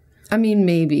Titanic? I mean,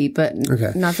 maybe, but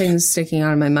nothing's sticking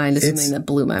out of my mind as something that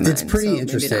blew my mind. It's pretty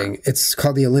interesting. It's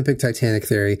called the Olympic Titanic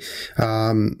theory.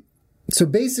 So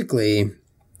basically,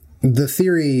 the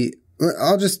theory...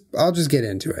 I'll just get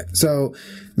into it. So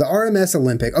the RMS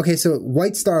Olympic. Okay, so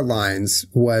White Star Lines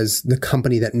was the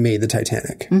company that made the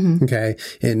Titanic. Okay,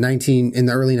 in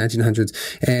the early 1900s,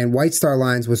 and White Star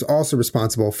Lines was also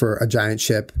responsible for a giant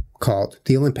ship called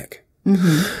the Olympic.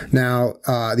 Now,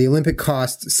 the Olympic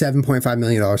cost $7.5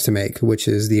 million to make, which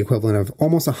is the equivalent of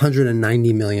almost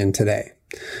 $190 million today.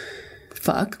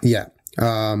 Fuck. Yeah.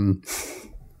 And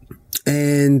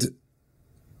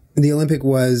the Olympic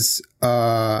was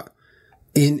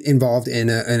involved in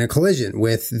a collision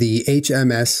with the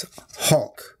HMS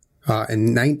Hulk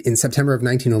in September of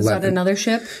 1911. Is that another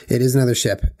ship? It is another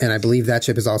ship, and I believe that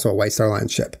ship is also a White Star Line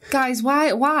ship. Guys,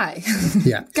 why?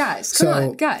 Yeah. Guys, come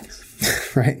on,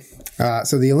 guys. Right.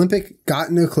 So the Olympic got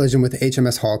into a collision with the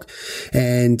HMS Hulk,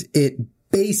 and it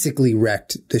basically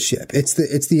wrecked the ship. It's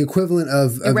the equivalent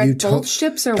of it wrecked both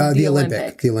ships or the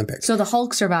Olympic? The Olympic. So the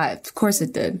Hulk survived. Of course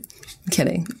it did. I'm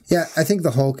kidding. Yeah, I think the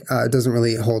Hulk doesn't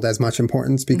really hold as much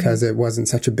importance because it wasn't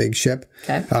such a big ship.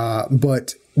 Okay.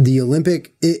 But the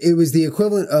Olympic, it was the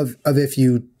equivalent of if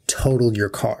you totaled your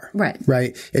car. Right.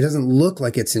 Right. It doesn't look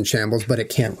like it's in shambles, but it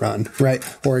can't run. Right.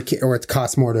 Or it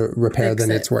costs more to repair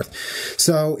than it's worth.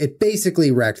 So it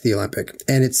basically wrecked the Olympic,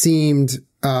 and it seemed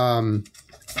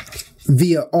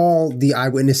via all the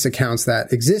eyewitness accounts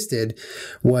that existed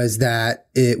was that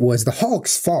it was the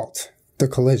Hulk's fault, the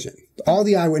collision. All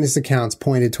the eyewitness accounts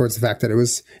pointed towards the fact that it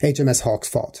was HMS Hulk's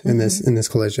fault in this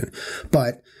collision.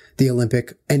 But the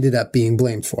Olympic ended up being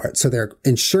blamed for it. So their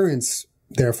insurance,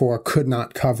 therefore, could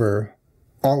not cover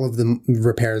all of the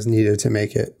repairs needed to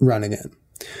make it run again.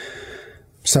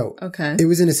 So it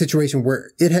was in a situation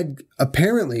where it had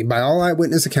apparently, by all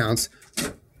eyewitness accounts,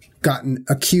 gotten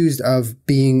accused of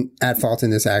being at fault in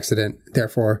this accident.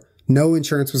 Therefore, no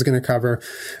insurance was going to cover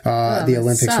the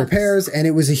Olympics repairs, and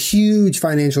it was a huge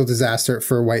financial disaster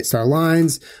for White Star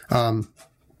Lines.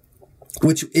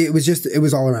 Which it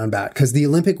was all around bad because the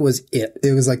Olympic was it.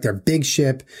 It was like their big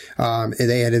ship.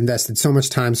 They had invested so much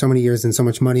time, so many years, and so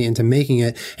much money into making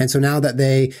it, and so now that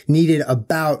they needed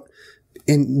about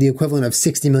in the equivalent of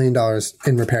 $60 million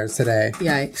in repairs today.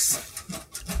 Yikes.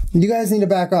 You guys need to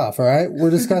back off, all right? We're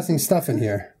discussing stuff in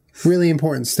here. Really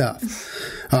important stuff.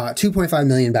 2.5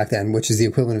 million back then, which is the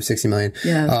equivalent of 60 million.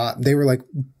 Yeah. They were like,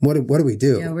 what do we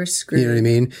do? Yeah, we're screwed. You know what I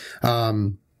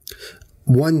mean?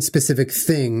 One specific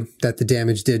thing that the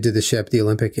damage did to the ship, the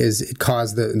Olympic, is it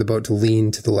caused the boat to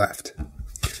lean to the left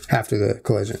after the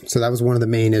collision. So that was one of the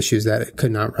main issues, that it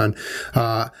could not run.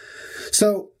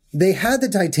 So they had the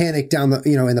Titanic down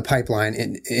in the pipeline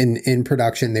in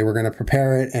production. They were going to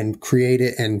prepare it and create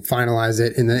it and finalize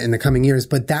it in the coming years,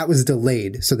 but that was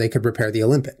delayed so they could repair the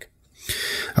Olympic.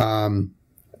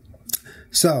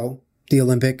 So the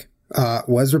Olympic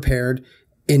was repaired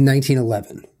in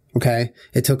 1911. Okay,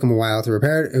 it took them a while to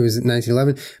repair it. It was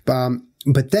 1911,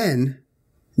 but then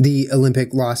the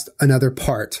Olympic lost another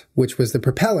part, which was the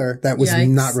propeller that was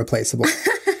not replaceable.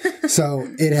 So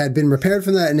it had been repaired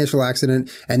from that initial accident,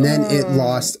 and then it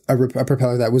lost a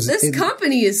propeller that was... This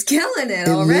company is killing it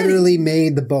already. It literally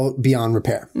made the boat beyond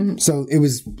repair. Mm-hmm. So it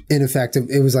was ineffective.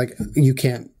 It was like, you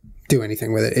can't do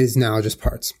anything with it. It is now just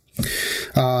parts.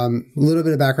 A little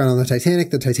bit of background on the Titanic.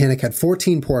 The Titanic had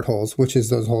 14 portholes, which is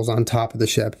those holes on top of the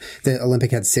ship. The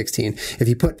Olympic had 16. If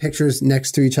you put pictures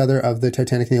next to each other of the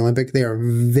Titanic and the Olympic, they are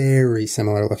very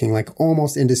similar looking, like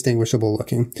almost indistinguishable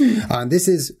looking. This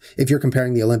is, if you're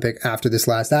comparing the Olympic after this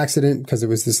last accident, because it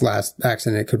was this last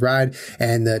accident it could ride,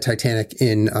 and the Titanic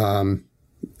in,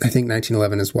 I think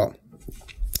 1911 as well.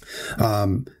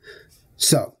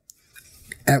 So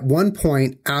at one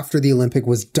point after the Olympic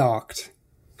was docked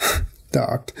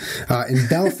in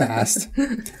Belfast.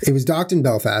 It was docked in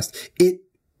Belfast. It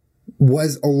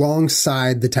was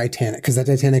alongside the Titanic because the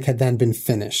Titanic had then been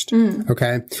finished.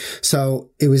 Okay.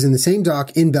 So it was in the same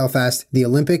dock in Belfast, the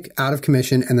Olympic out of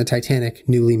commission and the Titanic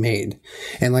newly made.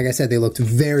 And like I said, they looked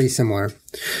very similar.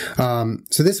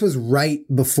 So this was right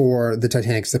before the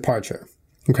Titanic's departure.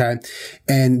 Okay.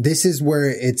 And this is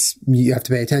where you have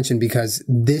to pay attention, because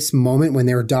this moment when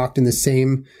they were docked in the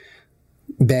same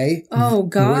bay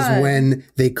was when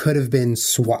they could have been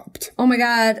swapped. Oh my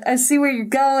God. I see where you're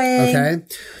going. Okay.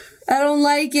 I don't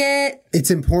like it.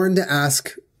 It's important to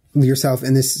ask yourself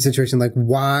in this situation, like,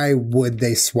 why would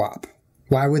they swap?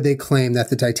 Why would they claim that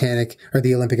the Titanic or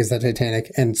the Olympic is the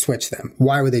Titanic and switch them?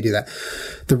 Why would they do that?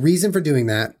 The reason for doing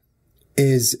that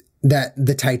is that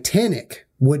the Titanic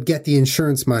would get the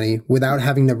insurance money without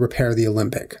having to repair the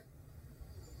Olympic.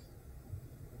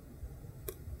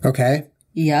 Okay?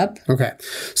 Yep. Okay.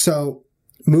 So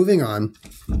moving on,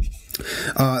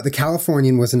 the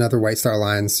Californian was another White Star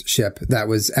Lines ship that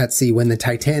was at sea when the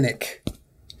Titanic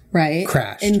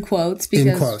crashed. In quotes.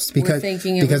 Because we're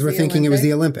thinking it was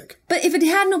the Olympic. But if it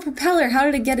had no propeller, how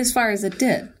did it get as far as it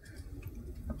did?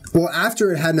 Well,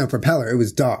 after it had no propeller, it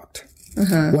was docked.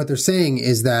 What they're saying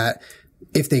is that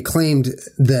if they claimed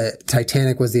the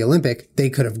Titanic was the Olympic, they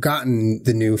could have gotten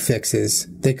the new fixes.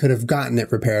 They could have gotten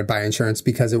it repaired by insurance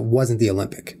because it wasn't the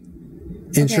Olympic.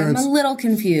 Insurance. Okay, I'm a little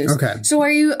confused. Okay. So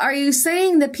are you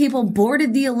saying that people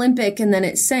boarded the Olympic and then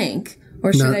it sank?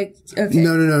 Or should I? Okay.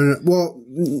 No. Well,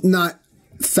 not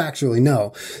factually,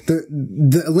 no.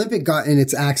 The Olympic got in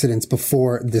its accidents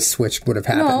before this switch would have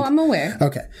happened. No, I'm aware.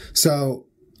 Okay. So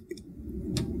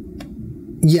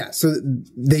yeah, so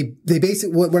they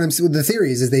basically the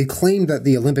theory is they claimed that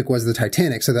the Olympic was the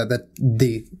Titanic, so that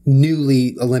the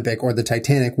newly Olympic or the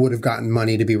Titanic would have gotten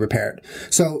money to be repaired.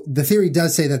 So the theory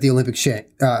does say that the Olympic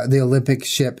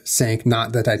ship sank,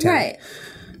 not the Titanic. Right.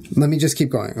 Let me just keep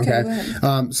going. Okay. Go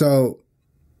ahead.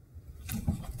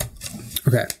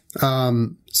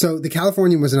 So the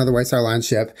Californian was another White Star Line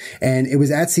ship, and it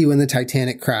was at sea when the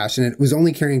Titanic crashed, and it was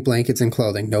only carrying blankets and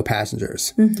clothing, no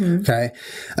passengers. Okay.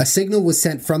 A signal was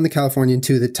sent from the Californian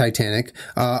to the Titanic,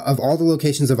 of all the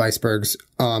locations of icebergs,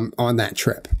 on that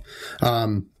trip.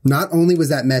 Not only was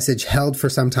that message held for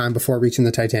some time before reaching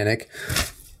the Titanic,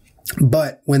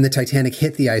 but when the Titanic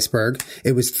hit the iceberg,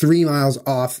 it was 3 miles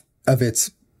off of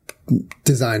its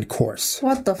designed course.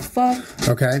 What the fuck?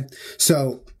 Okay.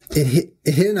 So it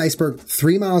hit an iceberg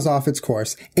 3 miles off its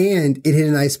course, and it hit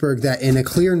an iceberg that in a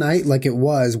clear night, like it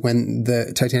was when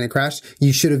the Titanic crashed,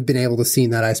 you should have been able to see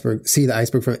the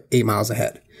iceberg from 8 miles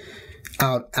ahead,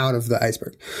 out of the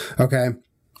iceberg. Okay.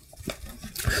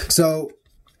 So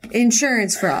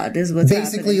insurance fraud is what's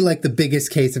basically happening. Like the biggest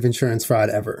case of insurance fraud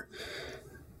ever.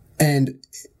 And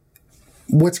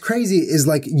what's crazy is,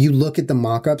 like, you look at the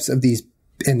mock-ups of these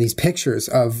pictures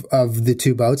of the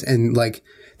two boats, and like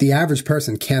the average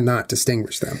person cannot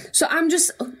distinguish them. So I'm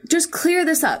just clear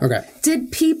this up. Okay.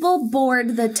 Did people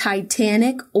board the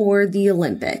Titanic or the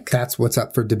Olympic? That's what's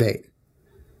up for debate.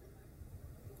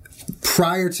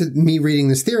 Prior to me reading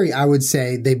this theory, I would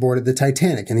say they boarded the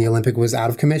Titanic and the Olympic was out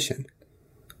of commission.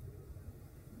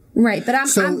 Right, but I'm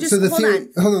just,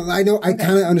 hold on. I know, I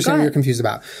kind of understand what you're confused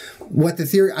about. What the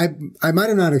theory, I might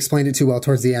have not explained it too well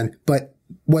towards the end, but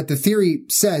what the theory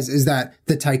says is that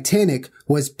the Titanic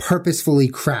was purposefully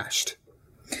crashed.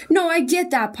 No, I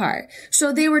get that part.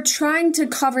 So they were trying to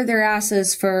cover their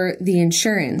asses for the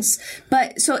insurance.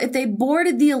 But so if they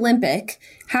boarded the Olympic,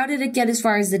 how did it get as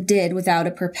far as it did without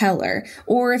a propeller?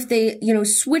 Or if they,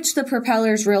 switched the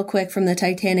propellers real quick from the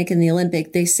Titanic and the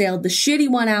Olympic, they sailed the shitty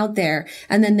one out there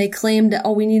and then they claimed,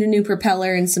 oh, we need a new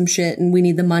propeller and some shit and we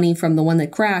need the money from the one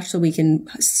that crashed so we can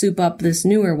soup up this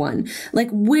newer one. Like,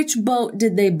 which boat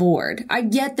did they board? I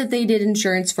get that they did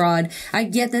insurance fraud. I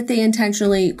get that they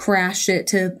intentionally crashed it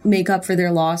to make up for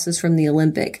their losses from the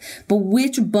Olympic. But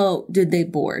which boat did they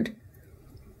board?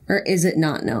 Or is it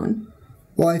not known?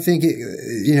 Well, I think,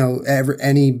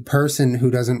 any person who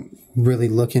doesn't really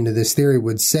look into this theory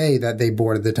would say that they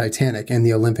boarded the Titanic and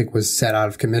the Olympic was set out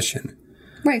of commission.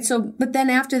 Right. So, but then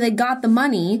after they got the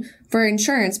money for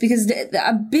insurance, because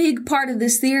a big part of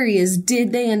this theory is,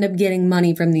 did they end up getting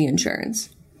money from the insurance?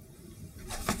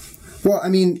 Well, I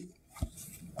mean,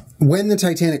 when the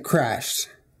Titanic crashed,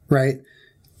 right,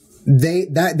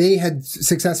 they had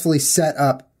successfully set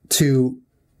up to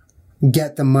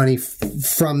get the money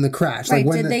from the crash. Right.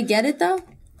 Like did they get it though?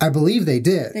 I believe they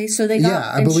did. They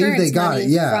got I believe they got it.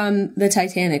 Yeah, from the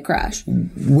Titanic crash,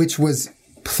 which was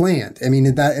planned. I mean,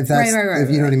 if that's right, if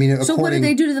you know what I mean. So what did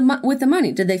they do to with the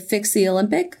money? Did they fix the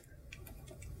Olympic?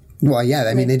 Well, yeah.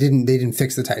 I mean, they didn't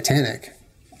fix the Titanic.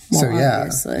 Well, so yeah,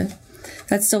 obviously.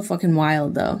 That's still fucking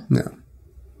wild, though. No,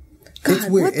 God, it's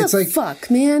weird. What the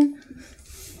fuck, man?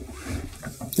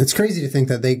 It's crazy to think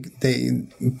that they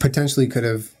potentially could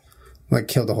have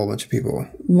killed a whole bunch of people.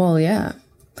 Well, yeah.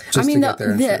 Just to get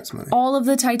their insurance money. All of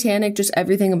the Titanic, just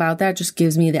everything about that just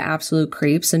gives me the absolute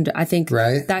creeps. And I think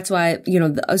that's why,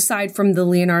 aside from the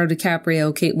Leonardo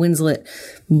DiCaprio, Kate Winslet,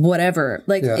 whatever,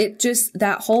 it just,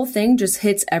 that whole thing just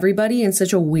hits everybody in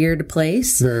such a weird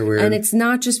place. Very weird. And it's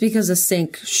not just because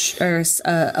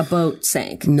a boat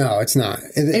sank. No, it's not.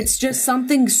 It's just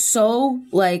something so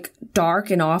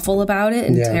dark and awful about it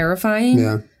and terrifying.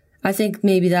 Yeah. I think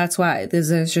maybe that's why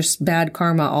there's just bad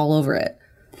karma all over it.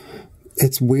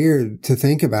 It's weird to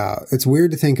think about. It's weird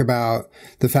to think about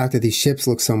the fact that these ships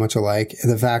look so much alike.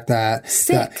 The fact that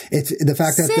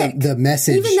the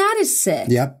message, even that is sick.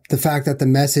 Yep. The fact that the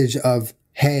message of,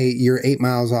 hey, you're 8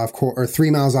 miles off course or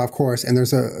 3 miles off course, and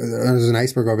there's an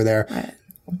iceberg over there. Right.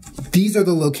 These are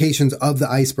the locations of the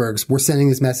icebergs. We're sending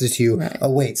this message to you. Right.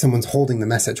 Oh, wait, someone's holding the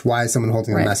message. Why is someone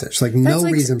holding the message? No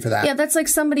reason for that. Yeah, that's like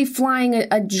somebody flying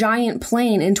a giant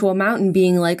plane into a mountain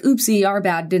being like, oopsie, our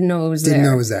bad, didn't know it was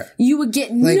there. You would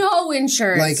get no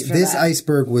insurance for this that.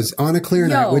 Iceberg was on a clear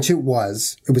night, which it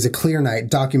was. It was a clear night,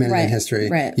 documented in history.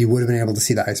 Right. You would have been able to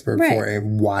see the iceberg for a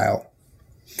while.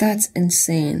 That's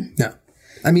insane. No.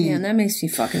 I mean... Man, that makes me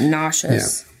fucking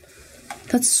nauseous. Yeah.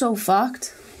 That's so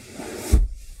fucked.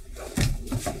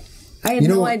 I had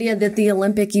no idea that the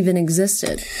Olympic even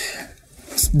existed.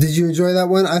 Did you enjoy that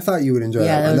one? I thought you would enjoy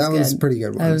that one. That was a pretty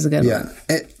good one. That was a good one. Yeah.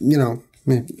 If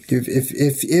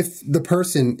the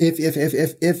person, if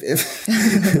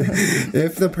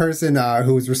the person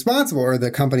who was responsible, or the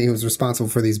company who was responsible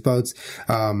for these boats,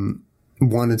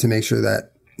 wanted to make sure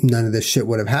that none of this shit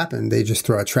would have happened, they just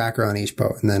throw a tracker on each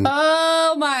boat and then...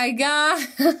 Oh my God.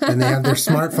 And they have their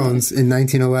smartphones in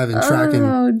 1911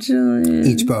 tracking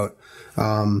each boat.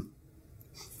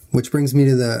 Which brings me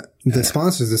to the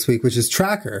sponsors this week, which is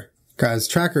Tracker. Guys,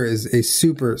 Tracker is a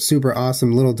super, super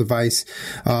awesome little device.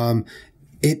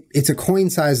 It's a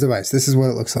coin-sized device. This is what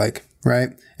it looks like,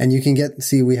 right? And you can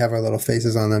see we have our little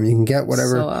faces on them. You can get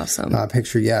whatever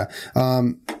picture. Yeah.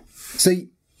 So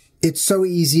it's so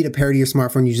easy to pair to your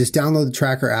smartphone. You just download the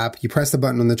Tracker app, you press the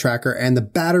button on the Tracker, and the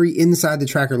battery inside the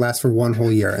Tracker lasts for 1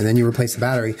 whole year, and then you replace the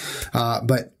battery.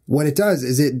 But what it does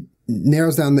is it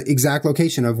narrows down the exact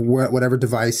location of whatever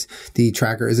device the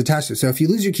Tracker is attached to. So if you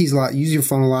lose your keys a lot, use your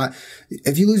phone a lot.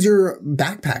 If you lose your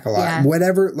backpack a lot,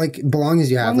 whatever belongings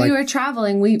you have. When we were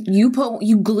traveling, you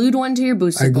glued one to your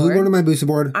booster board. I glued one to my booster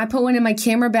board. I put one in my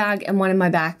camera bag and one in my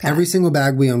backpack. Every single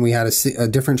bag we own, we had a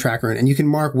different tracker in, and you can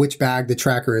mark which bag the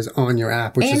Tracker is on your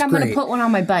app, which is great. And I'm going to put one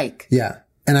on my bike. Yeah.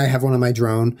 And I have one on my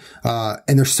drone, and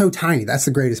they're so tiny. That's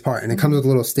the greatest part. And it comes with a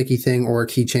little sticky thing or a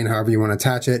keychain, however you want to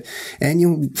attach it. And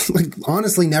you'll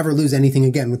honestly never lose anything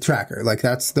again with Tracker.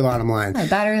 That's the bottom line. My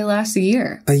battery lasts a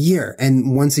year. A year.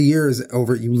 And once a year is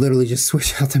over, you literally just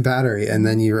switch out the battery and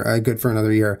then you're good for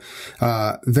another year.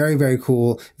 Very, very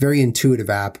cool. Very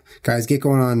intuitive app. Guys, get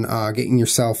going on, getting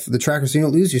yourself the Tracker so you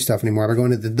don't lose your stuff anymore by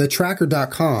going to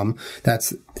thetracker.com.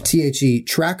 That's THE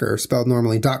Tracker, spelled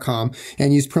normally, .com,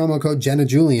 and use promo code Jenna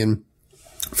Julian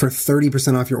for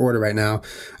 30% off your order right now.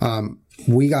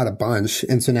 We got a bunch,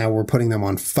 and so now we're putting them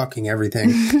on fucking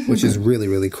everything, which is really,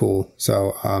 really cool.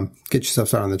 So get yourself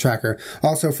started on the tracker.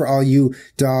 Also, for all you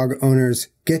dog owners,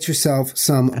 get yourself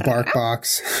some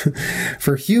BarkBox.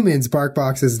 For humans,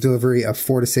 BarkBox is a delivery of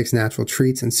 4 to 6 natural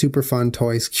treats and super fun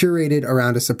toys curated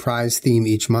around a surprise theme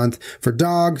each month. For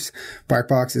dogs,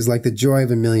 BarkBox is like the joy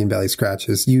of a million belly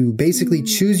scratches. You basically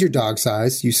choose your dog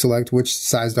size. You select which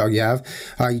size dog you have.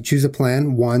 You choose a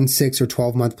plan. 1, 6, or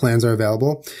 12-month plans are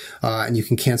available. And you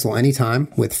can cancel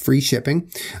anytime with free shipping.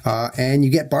 And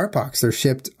you get BarkBox. They're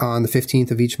shipped on the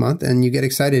 15th of each month, and you get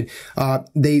excited.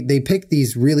 They pick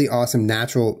these really awesome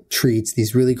natural treats,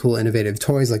 these really cool innovative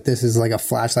toys. Like this is like a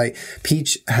flashlight.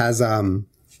 Peach has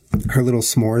her little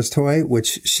s'mores toy,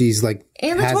 which she's like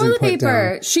and the hasn't toilet put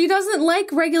paper. down. She doesn't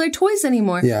like regular toys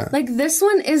anymore. Yeah, like this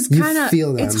one is kind of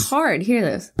it's hard. Hear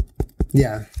this.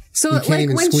 Yeah. So like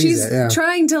when she's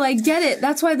trying to like get it,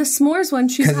 that's why the s'mores one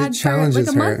she's had for like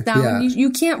a month now. Yeah. And you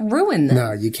can't ruin them.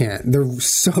 No, you can't. They're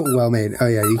so well made. Oh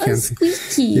yeah, you can't.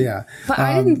 Squeaky. Yeah, but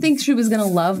I didn't think she was gonna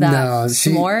love that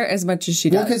s'more as much as she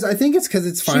does. Well, because I think it's because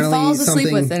it's finally she falls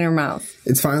asleep with in her mouth.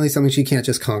 It's finally something she can't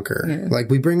just conquer. Yeah. Like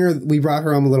we brought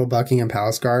her home a little Buckingham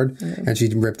Palace guard, and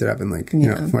she ripped it up and like you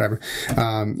know whatever.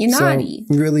 You're naughty.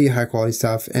 Really high quality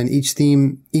stuff, and each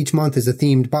month is a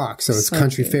themed box. So it's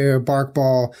Country Fair, Bark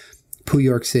Ball, Pooh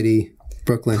York City,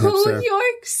 Brooklyn Hipster. Pooh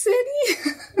York City?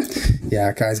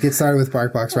 Yeah, guys, get started with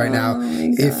BarkBox right now.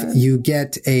 If you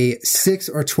get a 6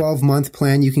 or 12-month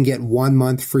plan, you can get 1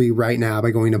 month free right now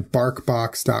by going to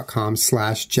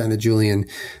barkbox.com/JennaJulian.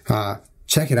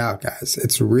 Check it out, guys.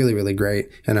 It's really, really great,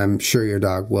 and I'm sure your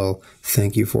dog will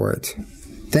thank you for it.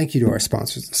 Thank you to our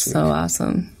sponsors this week. So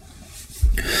awesome.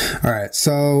 All right,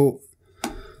 so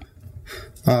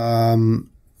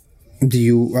do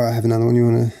you have another one you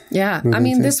want to? Yeah. I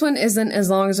mean, this one isn't as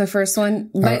long as the first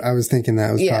one. I was thinking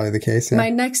that was probably the case. Yeah. My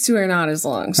next two are not as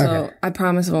long, so I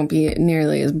promise it won't be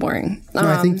nearly as boring. No,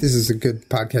 I think this is a good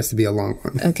podcast to be a long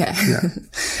one. Okay.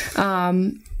 Yeah.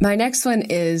 My next one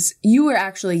is, you were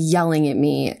actually yelling at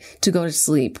me to go to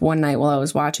sleep one night while I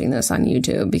was watching this on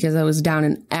YouTube because I was down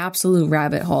an absolute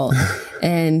rabbit hole.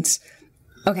 And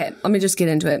okay, let me just get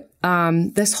into it.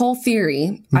 This whole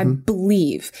theory, I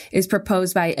believe, is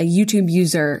proposed by a YouTube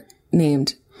user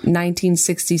named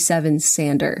 1967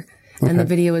 Sander. Okay. And the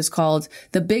video is called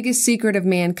The Biggest Secret of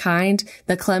Mankind,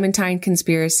 The Clementine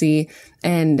Conspiracy.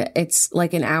 And it's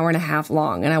like an hour and a half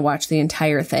long. And I watched the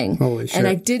entire thing. Holy shit. And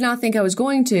I did not think I was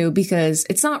going to because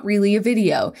it's not really a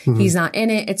video. He's not in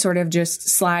it. It's sort of just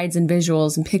slides and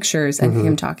visuals and pictures and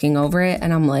him talking over it.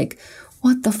 And I'm like,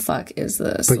 what the fuck is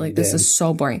this? But like, this is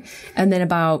so boring. And then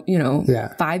about,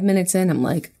 5 minutes in, I'm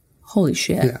like, holy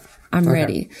shit. Yeah. I'm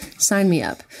ready. Sign me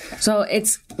up. So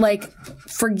it's like,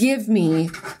 forgive me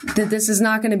that this is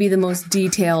not going to be the most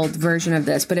detailed version of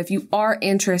this, but if you are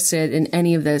interested in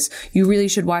any of this, you really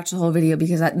should watch the whole video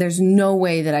because there's no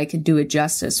way that I could do it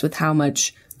justice with how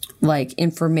much like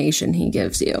information he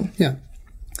gives you. Yeah.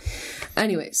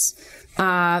 Anyways,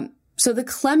 so the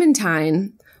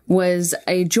Clementine was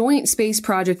a joint space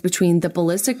project between the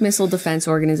Ballistic Missile Defense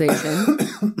Organization,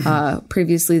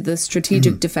 previously the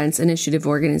Strategic Defense Initiative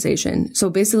Organization. So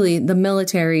basically the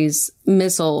military's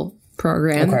missile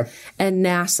program and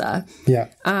NASA. Yeah.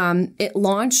 It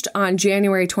launched on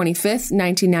January 25th,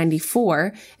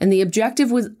 1994, and the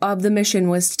objective of the mission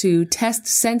was to test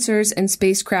sensors and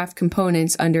spacecraft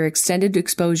components under extended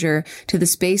exposure to the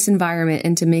space environment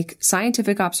and to make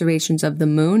scientific observations of the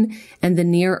moon and the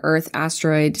near-Earth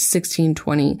asteroid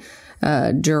 1620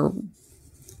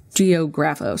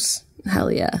 Geographos.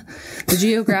 Hell yeah. The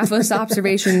Geographos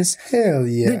observations. Hell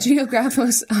yeah. The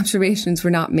Geographos observations were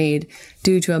not made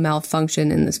due to a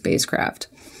malfunction in the spacecraft.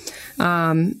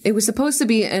 It was supposed to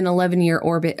be an 11-year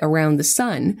orbit around the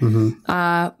sun.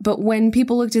 But when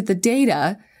people looked at the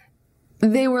data,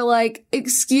 they were like,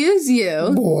 excuse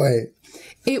you. Boy.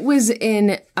 It was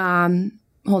in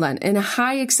a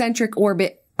high eccentric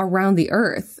orbit around the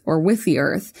Earth or with the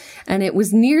Earth. And it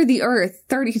was near the Earth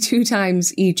 32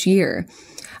 times each year.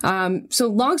 So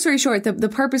long story short, the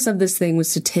purpose of this thing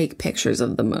was to take pictures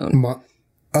of the moon.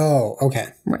 Oh, okay.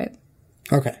 Right.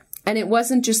 Okay. And it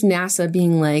wasn't just NASA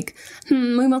being like,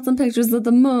 we want some pictures of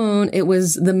the moon. It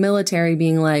was the military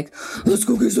being like, let's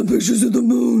go get some pictures of the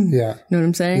moon. Yeah. Know what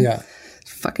I'm saying? Yeah.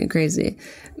 It's fucking crazy.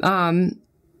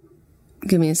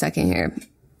 Give me a second here.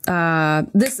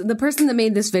 the person that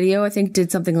made this video, I think,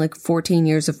 did something like 14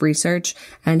 years of research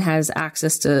and has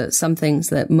access to some things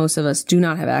that most of us do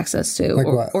not have access to,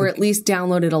 or at least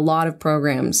downloaded a lot of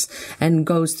programs and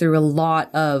goes through a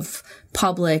lot of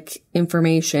public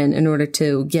information in order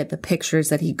to get the pictures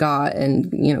that he got. And,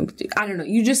 you know, I don't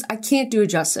know. I can't do it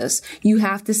justice. You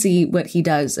have to see what he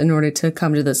does in order to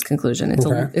come to this conclusion.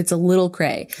 It's a little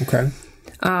cray. Okay.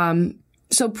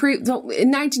 So in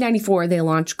 1994, they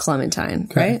launched Clementine,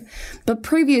 right? But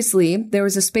previously, there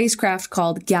was a spacecraft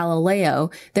called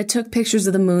Galileo that took pictures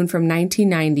of the moon from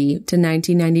 1990 to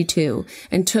 1992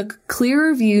 and took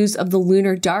clearer views of the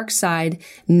lunar dark side,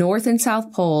 north and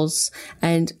south poles,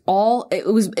 and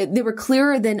they were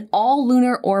clearer than all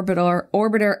lunar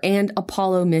orbiter and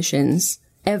Apollo missions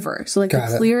ever. So like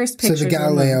the clearest pictures. So the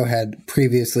Galileo had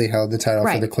previously held the title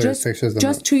for the clearest pictures of the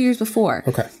moon. Just 2 years before.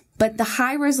 Okay. But the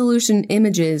high-resolution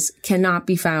images cannot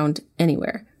be found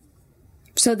anywhere.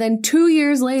 So then 2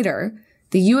 years later,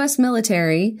 the U.S.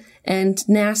 military and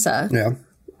NASA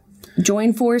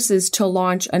joined forces to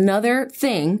launch another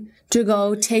thing to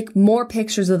go take more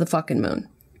pictures of the fucking moon.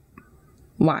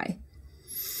 Why?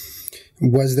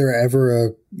 Was there ever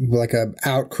a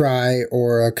outcry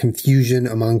or a confusion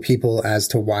among people as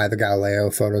to why the Galileo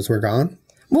photos were gone?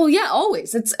 Well, yeah,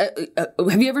 always. It's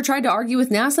have you ever tried to argue with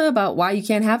NASA about why you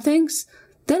can't have things?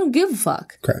 They don't give a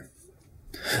fuck.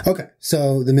 Okay.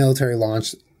 So the military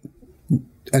launched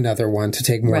another one to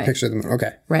take more pictures of the moon.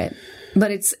 Okay. Right.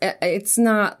 But it's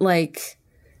not like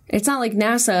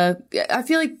NASA. I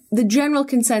feel like the general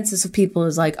consensus of people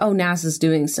is like, oh, NASA's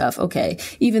doing stuff. Okay.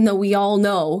 Even though we all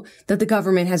know that the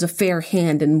government has a fair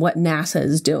hand in what NASA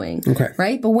is doing. Okay.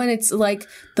 Right. But when it's like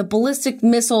the ballistic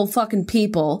missile fucking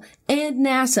people and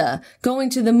NASA going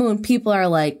to the moon, people are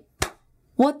like,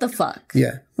 what the fuck?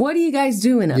 Yeah. What are you guys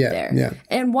doing up there? Yeah.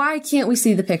 And why can't we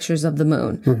see the pictures of the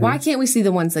moon? Mm-hmm. Why can't we see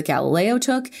the ones that Galileo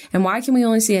took? And why can we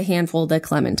only see a handful that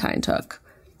Clementine took?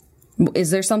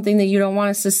 Is there something that you don't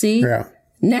want us to see? Yeah.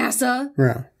 NASA?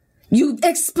 Yeah. You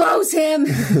expose him!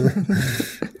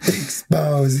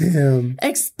 Expose him.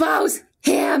 Expose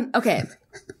him! Okay.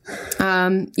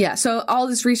 So all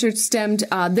this research stemmed,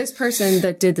 this person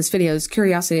that did this video's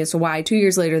curiosity as to why 2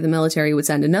 years later the military would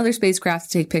send another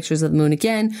spacecraft to take pictures of the moon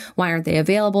again. Why aren't they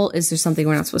available? Is there something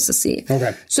we're not supposed to see?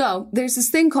 Okay. So there's this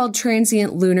thing called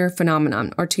transient lunar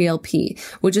phenomenon, or TLP,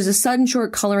 which is a sudden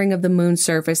short coloring of the moon's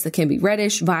surface that can be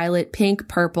reddish, violet, pink,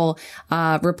 purple,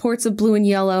 reports of blue and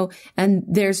yellow, and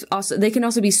they can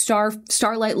also be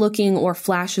starlight looking or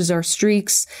flashes or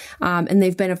streaks, and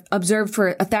they've been observed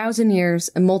for 1,000 years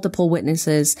and multiple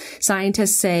witnesses.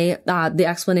 Scientists say the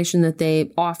explanation that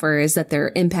they offer is that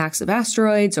they're impacts of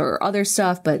asteroids or other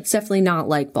stuff, but it's definitely not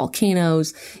like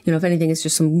volcanoes. You know, if anything, it's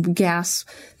just some gas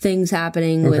things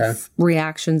happening with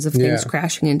reactions of things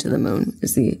crashing into the moon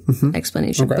is the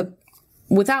explanation. Okay. But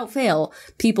without fail,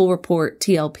 people report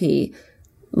TLP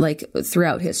like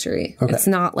throughout history. Okay. It's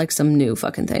not like some new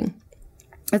fucking thing.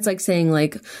 It's like saying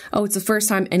like, oh, it's the first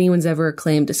time anyone's ever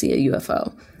claimed to see a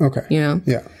UFO. Okay. You know?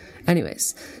 Yeah.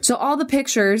 Anyways, so all the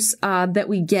pictures that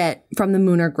we get from the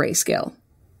moon are grayscale.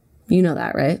 You know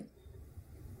that, right?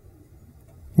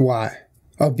 Why?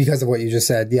 Oh, because of what you just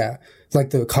said. Yeah. Like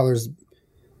the colors.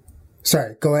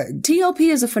 Sorry, go ahead. TLP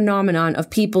is a phenomenon of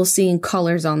people seeing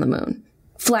colors on the moon,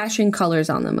 flashing colors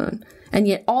on the moon. And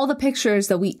yet all the pictures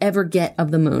that we ever get of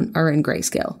the moon are in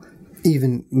grayscale.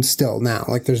 Even still now,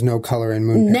 like there's no color in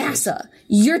moon pictures. NASA,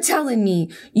 you're telling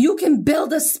me you can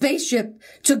build a spaceship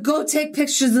to go take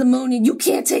pictures of the moon and you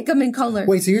can't take them in color?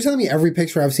 Wait, so you're telling me every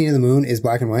picture I've seen of the moon is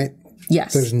black and white?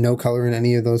 Yes. There's no color in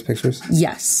any of those pictures?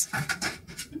 Yes.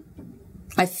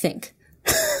 I think.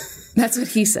 That's what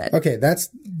he said. Okay, that's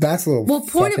a little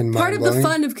part of the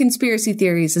fun of conspiracy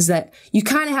theories is that you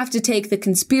kind of have to take the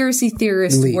conspiracy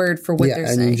theorist word for what they're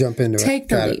saying. And you jump into it. Take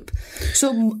the leap.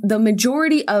 So the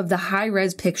majority of the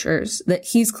high-res pictures that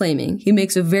he's claiming, he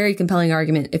makes a very compelling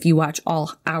argument if you watch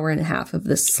all hour and a half of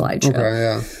this slideshow. Okay,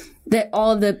 yeah. That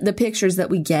all of the pictures that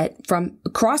we get from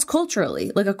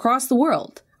cross-culturally, like across the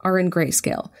world, are in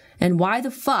grayscale. And why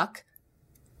the fuck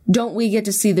don't we get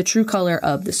to see the true color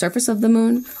of the surface of the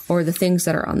moon or the things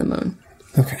that are on the moon?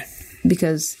 Okay.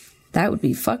 Because that would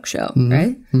be fuck show,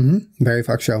 right? Mm-hmm. Very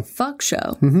fuck show. Fuck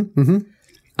show. Mm-hmm.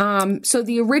 Mm-hmm. So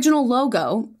the original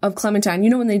logo of Clementine,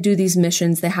 you know, when they do these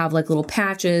missions, they have like little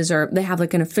patches or they have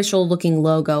like an official looking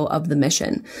logo of the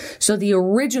mission. So the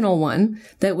original one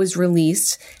that was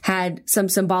released had some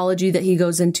symbology that he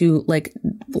goes into like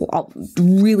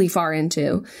really far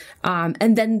into.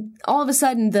 And then all of a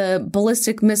sudden the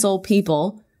ballistic missile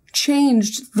people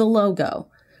changed the logo.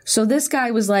 So this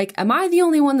guy was like, am I the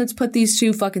only one that's put these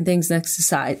two fucking things next to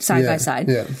side by side?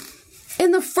 Yeah. In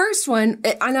the first one,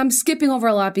 and I'm skipping over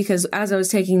a lot because as I was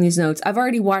taking these notes, I've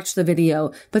already watched the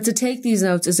video, but to take these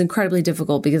notes is incredibly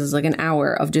difficult because it's like an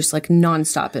hour of just like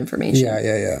nonstop information.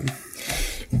 Yeah.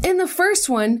 In the first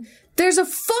one, there's a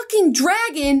fucking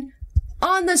dragon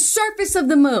on the surface of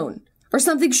the moon, or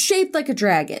something shaped like a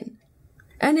dragon.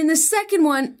 And in the second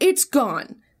one, it's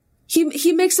gone.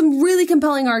 He makes some really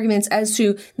compelling arguments as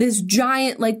to this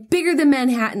giant, like bigger than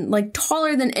Manhattan, like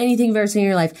taller than anything you've ever seen in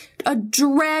your life, a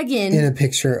dragon in a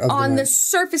picture of on the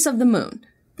surface of the moon.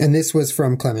 And this was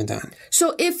from Clementine.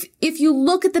 So if you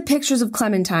look at the pictures of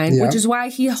Clementine, which is why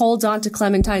he holds on to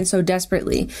Clementine so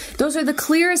desperately, those are the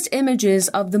clearest images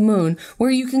of the moon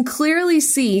where you can clearly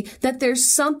see that there's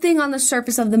something on the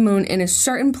surface of the moon in a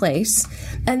certain place.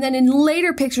 And then in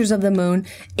later pictures of the moon,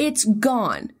 it's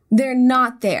gone. They're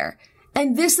not there.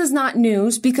 And this is not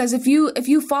news because if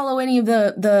you follow any of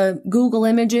the Google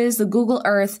images, the Google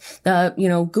Earth, the,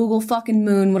 Google fucking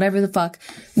moon, whatever the fuck,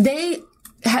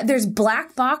 there's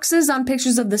black boxes on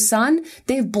pictures of the sun.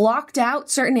 They've blocked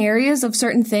out certain areas of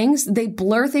certain things. They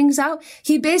blur things out.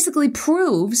 He basically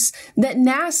proves that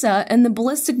NASA and the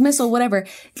ballistic missile, whatever,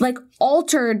 like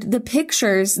altered the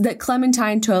pictures that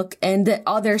Clementine took and that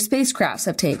other spacecrafts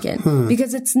have taken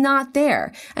because it's not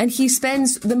there. And he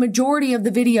spends the majority of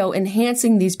the video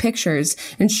enhancing these pictures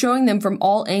and showing them from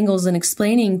all angles and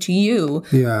explaining to you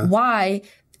why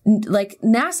like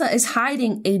NASA is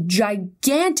hiding a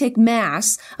gigantic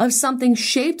mass of something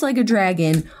shaped like a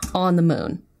dragon on the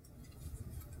moon.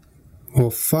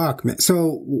 Well, fuck, man.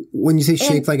 So when you say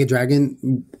shaped like a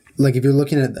dragon, like if you're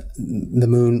looking at the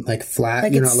moon like flat,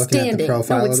 like you're not looking at the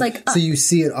profile. No, it's like so you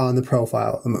see it on the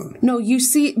profile of the moon. No, you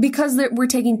see because we're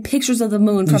taking pictures of the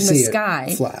moon from the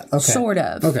sky. Flat. Okay. Sort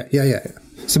of. Okay. Yeah.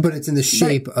 So, but it's in the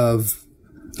shape of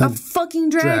a fucking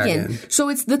dragon. So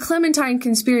it's the Clementine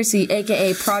conspiracy,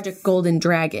 aka Project Golden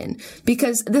Dragon.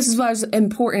 Because this is what was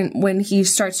important when he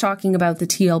starts talking about the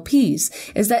TLPs,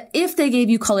 is that if they gave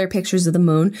you color pictures of the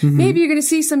moon, maybe you're going to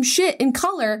see some shit in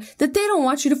color that they don't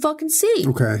want you to fucking see.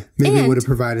 Okay. Maybe it would have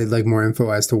provided like more info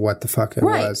as to what the fuck it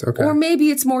was. Okay. Or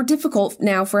maybe it's more difficult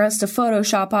now for us to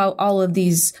Photoshop out all of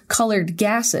these colored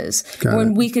gases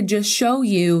when we could just show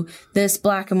you this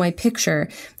black and white picture.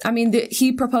 I mean,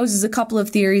 he proposes a couple of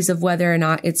theories of whether or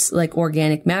not it's like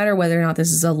organic matter, whether or not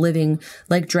this is a living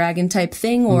like dragon type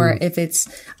thing, or if it's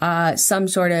some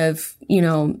sort of,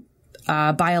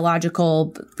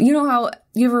 biological, how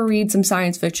you ever read some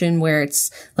science fiction where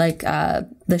it's like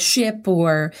the ship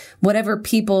or whatever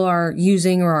people are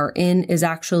using or are in is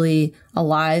actually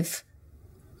alive?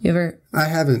 You ever? I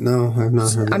haven't. No, I've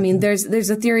not heard. I mean, there's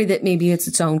a theory that maybe it's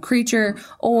its own creature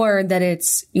or that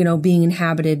it's, being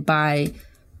inhabited by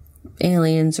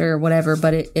aliens or whatever,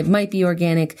 but it might be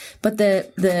organic. But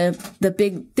the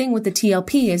big thing with the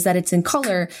TLP is that it's in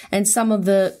color, and some of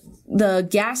the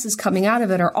gases coming out of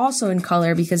it are also in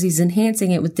color because he's enhancing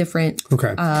it with different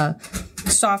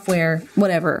software,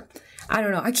 whatever. I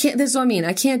don't know. this is what I mean.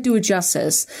 I can't do it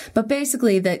justice. But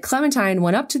basically that Clementine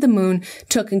went up to the moon,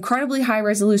 took incredibly high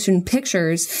resolution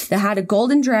pictures that had a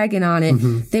golden dragon on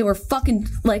it. They were fucking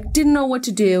like, didn't know what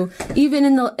to do. Even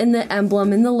in the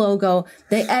emblem, in the logo,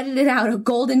 they edited out a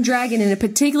golden dragon in a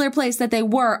particular place that they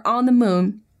were on the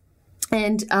moon.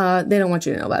 And, they don't want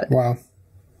you to know about it.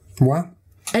 Wow.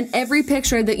 And every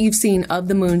picture that you've seen of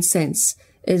the moon since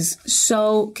is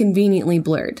so conveniently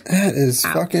blurred. That is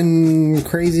fucking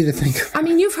crazy to think of. I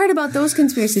mean, you've heard about those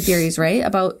conspiracy theories, right?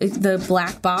 About the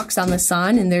black box on the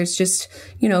sun, and there's just,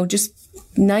 just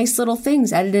nice little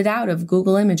things edited out of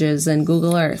Google Images and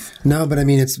Google Earth. No, but I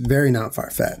mean, it's very not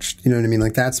far-fetched. You know what I mean?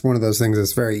 Like, that's one of those things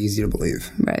that's very easy to believe.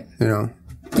 Right.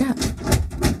 Yeah.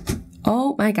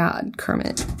 Oh my God,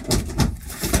 Kermit.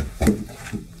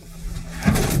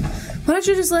 Why don't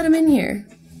you just let him in here?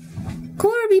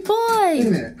 Corby boy! Wait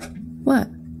a minute. What?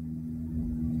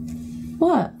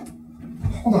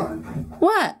 Hold on.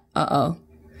 What? Uh-oh.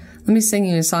 Let me sing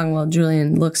you a song while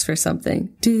Julian looks for something.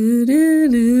 Do do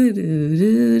do do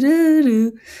do do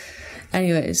do.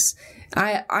 Anyways,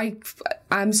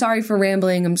 I'm sorry for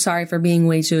rambling. I'm sorry for being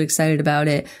way too excited about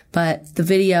it. But the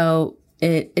video,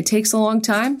 it takes a long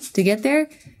time to get there.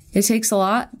 It takes a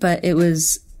lot, but it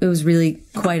was really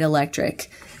quite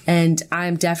electric. And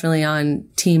I'm definitely on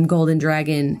Team Golden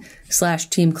Dragon /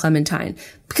 Team Clementine.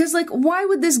 Because, why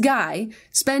would this guy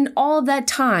spend all of that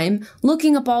time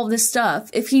looking up all this stuff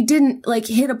if he didn't,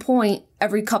 hit a point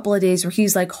every couple of days where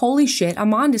he's like, holy shit,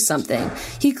 I'm onto something.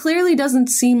 He clearly doesn't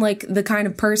seem like the kind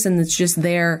of person that's just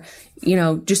there,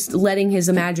 just letting his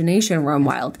imagination run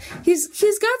wild. He's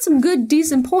got some good,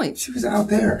 decent points. She was out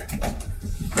there.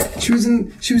 She was in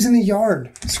the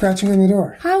yard, scratching on the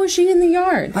door. How was she in the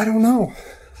yard? I don't know.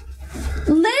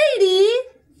 Lady!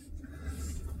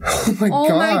 Oh my Oh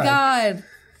god. my god.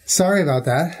 Sorry about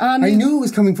that. I knew it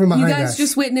was coming from behind You guys us.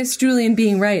 just witnessed Julian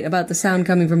being right about the sound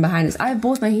coming from behind us. I have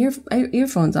both my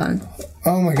earphones on.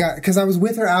 Oh my god, because I was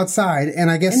with her outside,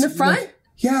 and I guess In the front?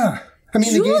 Yeah. I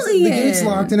mean, the gate's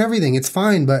locked and everything. It's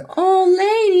fine, but Oh,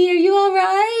 lady, are you all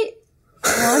right?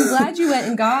 Well, I'm glad you went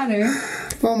and got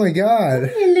her. oh my god.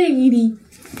 Hey, lady.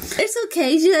 It's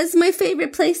okay. That's my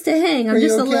favorite place to hang. I'm Are you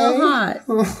just a little okay? hot.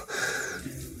 Oh.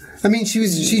 I mean,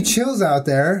 she chills out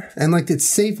there, and like it's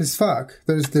safe as fuck.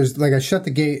 There's like I shut the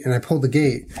gate and I pulled the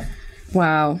gate.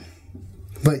 Wow.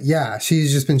 But yeah,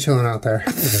 she's just been chilling out there.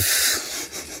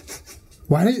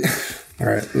 Why did? All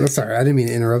right, sorry, I didn't mean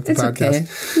to interrupt the It's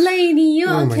podcast. okay. Lady, you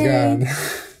Oh okay? my god.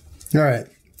 All right.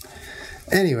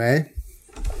 Anyway,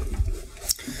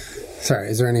 sorry.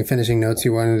 Is there any finishing notes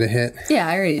you wanted to hit? Yeah,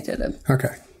 I already did it.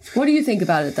 Okay. What do you think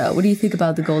about it, though? What do you think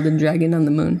about the golden dragon on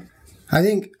the moon? I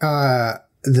think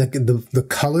the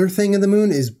color thing of the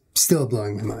moon is still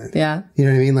blowing my mind. Yeah. You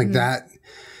know what I mean? Like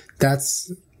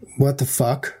that's what the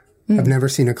fuck? I've never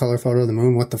seen a color photo of the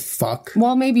moon. What the fuck?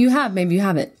 Well, maybe you have. Maybe you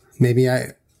haven't. Maybe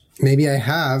I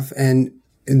have, and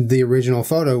the original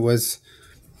photo was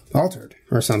altered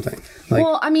or something. Like,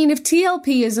 Well, I mean, if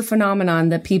TLP is a phenomenon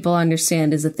that people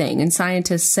understand is a thing, and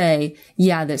scientists say,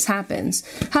 yeah, this happens,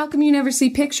 how come you never see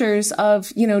pictures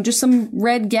of, just some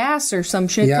red gas or some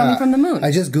shit coming from the moon?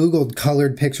 I just Googled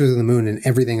colored pictures of the moon, and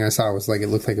everything I saw was like, it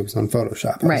looked like it was on Photoshop.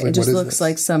 I was Right. like, It just what is looks this?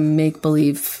 like some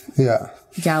make-believe Yeah.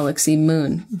 galaxy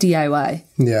moon. DIY.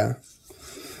 Yeah.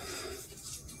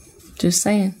 Just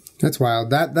saying. That's wild.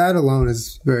 That alone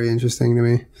is very interesting to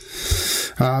me.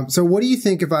 So what do you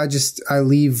think if I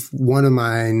leave one of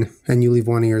mine and you leave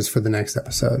one of yours for the next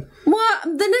episode? Well,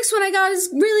 the next one I got is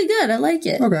really good. I like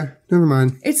it. Okay. Never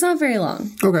mind. It's not very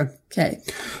long. Okay. Okay.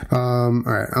 All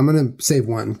right. I'm going to save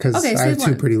one because Okay, I have save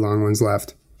two one. pretty long ones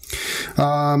left.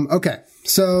 Okay.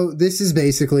 So this is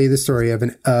basically the story of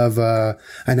an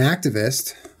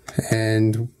activist,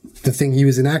 and the thing he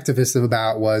was an activist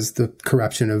about was the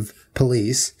corruption of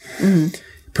police,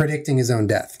 predicting his own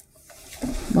death.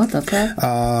 What the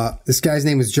fuck? This guy's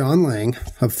name was John Lang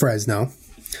of Fresno.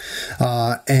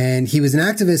 And he was an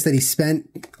activist that he spent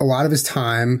a lot of his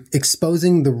time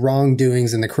exposing the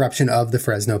wrongdoings and the corruption of the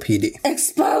Fresno PD.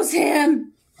 Expose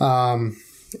him!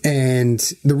 And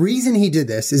the reason he did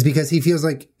this is because he feels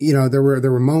like, there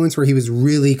were moments where he was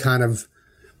really kind of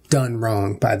done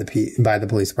wrong by the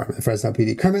police department, the Fresno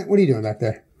PD. Kermit, what are you doing back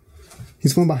there?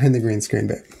 He's going behind the green screen,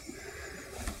 babe.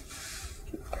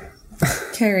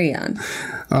 Carry on.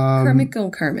 Kermit go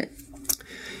Kermit.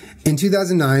 In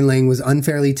 2009, Lang was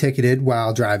unfairly ticketed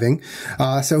while driving.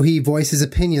 So he voiced his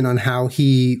opinion on how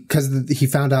because he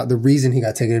found out the reason he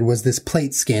got ticketed was this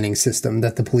plate scanning system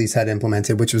that the police had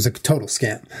implemented, which was a total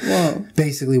scam. Whoa.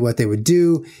 Basically what they would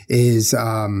do is,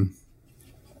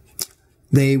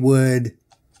 they would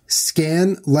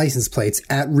scan license plates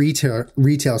at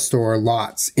retail store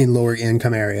lots in lower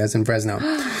income areas in Fresno.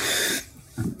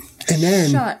 And then,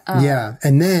 Shut up. yeah,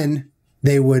 and then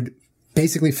they would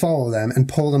basically follow them and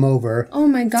pull them over Oh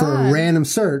my God. for a random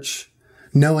search,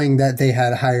 knowing that they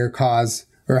had a higher cause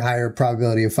or a higher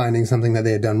probability of finding something that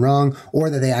they had done wrong, or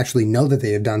that they actually know that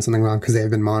they have done something wrong because they have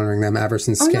been monitoring them ever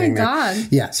since scanning them. Oh my God.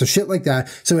 Yeah, so shit like that.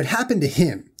 So it happened to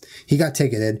him. He got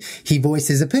ticketed. He voiced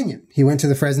his opinion. He went to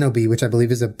the Fresno Bee, which I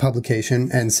believe is a publication,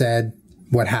 and said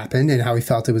what happened and how he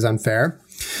felt it was unfair.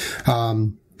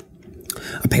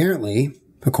 Apparently,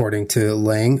 according to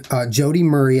Lang, Jody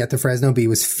Murray at the Fresno Bee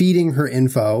was feeding her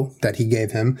info that he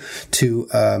gave him to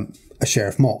a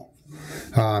Sheriff Mole.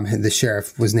 The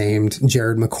sheriff was named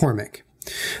Jared McCormick.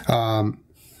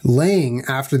 Lang,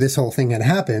 after this whole thing had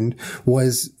happened,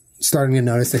 was starting to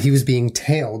notice that he was being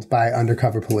tailed by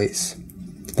undercover police.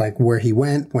 Like where he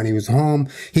went, when he was home.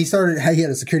 He had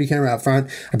a security camera out front.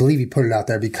 I believe he put it out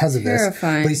there because of this.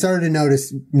 Terrifying. But he started to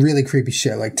notice really creepy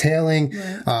shit like tailing,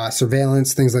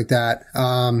 surveillance, things like that.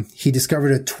 He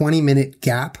discovered a 20-minute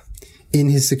gap in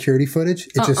his security footage.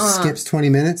 It just skips 20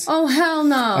 minutes. Oh, hell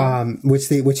no.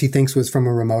 Which he thinks was from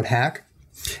a remote hack.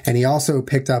 And he also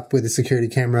picked up with a security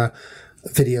camera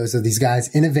videos of these guys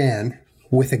in a van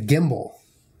with a gimbal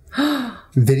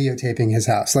videotaping his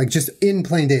house, like just in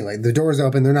plain daylight. The door's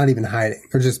open. They're not even hiding.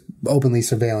 They're just openly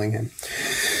surveilling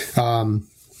him.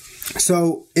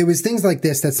 So it was things like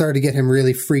this that started to get him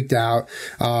really freaked out.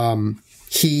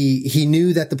 He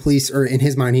knew that the police, or in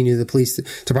his mind, he knew the police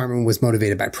department was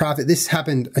motivated by profit. This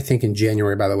happened, I think, in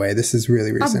January, by the way. This is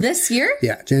really recent. Of this year?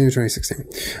 Yeah, January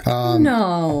 2016.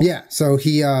 No. Yeah, so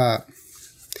he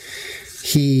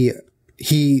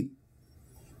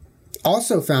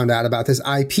also found out about this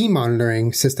IP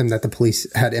monitoring system that the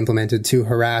police had implemented to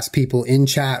harass people in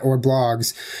chat or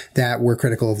blogs that were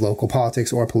critical of local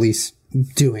politics or police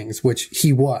doings, which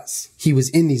he was. He was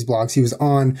in these blogs. He was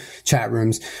on chat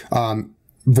rooms,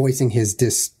 voicing his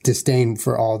disdain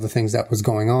for all the things that was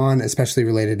going on, especially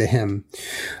related to him.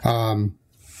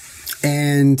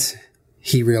 And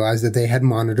he realized that they had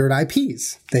monitored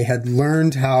IPs. They had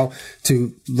learned how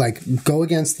to go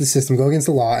against the system, go against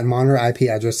the law, and monitor IP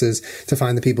addresses to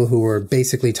find the people who were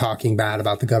basically talking bad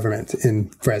about the government in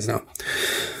Fresno.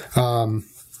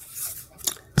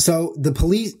 So the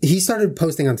police, he started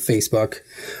posting on Facebook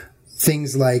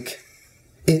things like,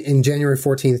 in January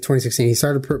 14th, 2016, he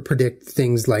started to predict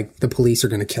things like the police are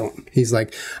going to kill him. He's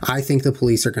like, I think the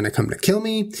police are going to come to kill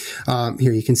me.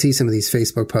 Here, you can see some of these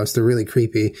Facebook posts. They're really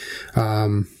creepy.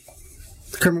 Kermit,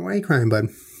 why are you crying, bud?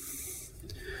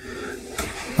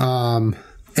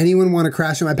 Anyone want to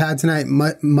crash at my pad tonight?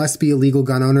 Must be a legal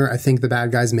gun owner. I think the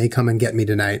bad guys may come and get me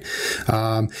tonight.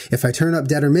 If I turn up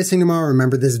dead or missing tomorrow,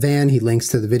 remember this van. He links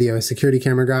to the video security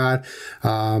camera god.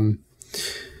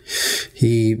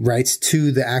 He writes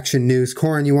to the Action News,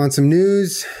 Corin, you want some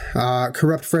news?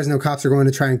 Corrupt Fresno cops are going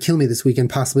to try and kill me this weekend,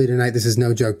 possibly tonight. This is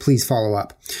no joke. Please follow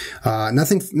up.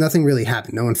 Nothing really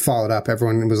happened. No one followed up.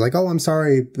 Everyone was like, oh, I'm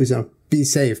sorry. Be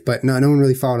safe. But no one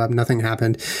really followed up. Nothing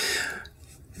happened.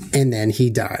 And then he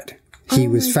died. He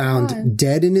was found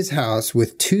dead in his house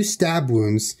with 2 stab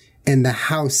wounds and the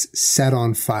house set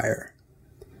on fire.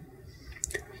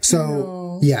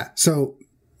 So, yeah. So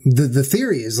the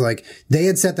theory is they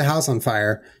had set the house on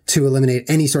fire to eliminate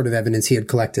any sort of evidence he had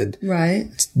collected. Right.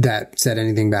 That said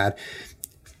anything bad.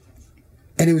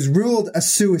 And it was ruled a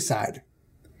suicide.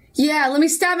 Yeah, let me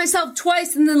stab myself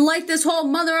twice and then light this whole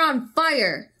mother on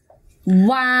fire.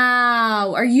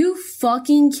 Wow. Are you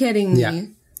fucking kidding me? Yeah.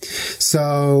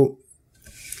 So,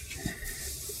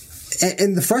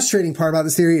 and the frustrating part about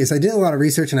this theory is I did a lot of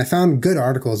research and I found good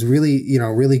articles,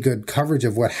 really good coverage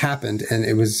of what happened. And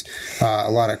it was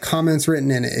a lot of comments written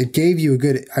and it gave you a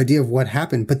good idea of what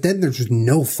happened. But then there's just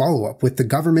no follow up with the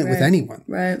government, with anyone.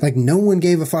 Right. No one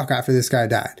gave a fuck after this guy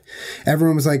died.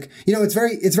 Everyone was like,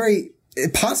 it's very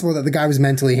possible that the guy was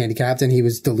mentally handicapped and he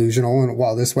was delusional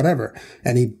and this, whatever.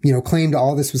 And he, claimed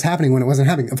all this was happening when it wasn't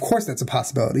happening. Of course, that's a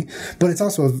possibility, but it's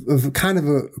also a kind of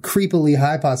a creepily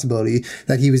high possibility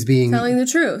that he was being telling the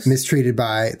truth, mistreated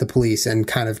by the police and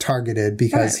kind of targeted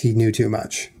because he knew too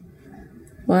much.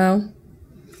 Wow.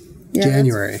 Yeah,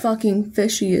 January. That's fucking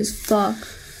fishy as fuck.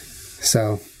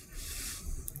 So,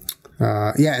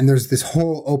 and there's this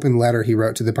whole open letter he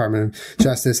wrote to the Department of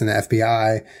Justice and the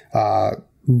FBI,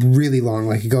 really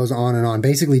long, he goes on and on,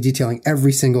 basically detailing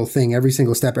every single thing, every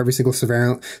single step, every single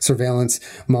surveillance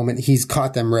moment he's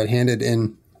caught them red-handed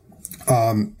in.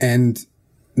 And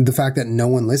the fact that no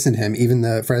one listened to him, even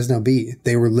the Fresno Bee,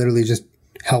 they were literally just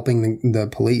helping the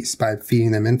police by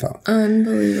feeding them info.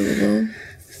 Unbelievable.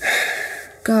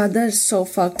 God, that is so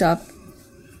fucked up.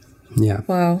 Yeah.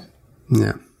 Wow.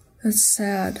 Yeah. That's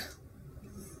sad.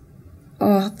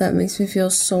 Oh, that makes me feel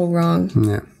so wrong.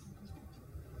 Yeah.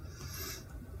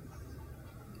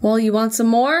 Well, you want some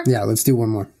more? Yeah, let's do one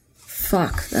more.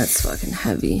 Fuck, that's fucking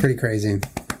heavy. Pretty crazy.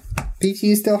 Peachy,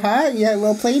 you still hot? Yeah,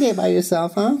 well played it by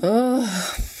yourself, huh?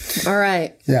 Ugh. All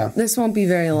right. Yeah. This won't be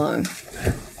very long.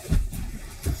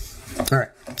 All right,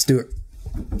 let's do it.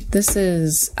 This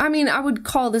is, I would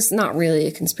call this not really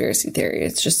a conspiracy theory.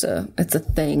 It's just it's a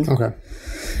thing. Okay.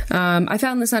 I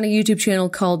found this on a YouTube channel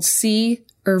called C.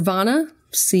 Irvana.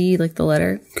 C, like the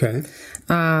letter. Okay.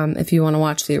 If you want to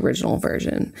watch the original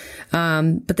version.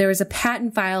 But there was a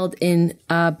patent filed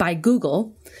by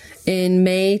Google in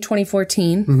May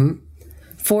 2014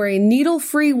 for a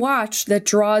needle-free watch that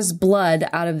draws blood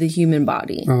out of the human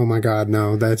body. Oh my God,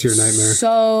 no, that's your nightmare.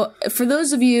 So for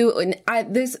those of you,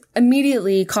 this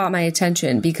immediately caught my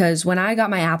attention because when I got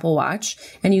my Apple Watch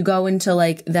and you go into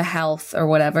the health or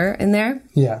whatever in there.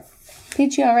 Yeah.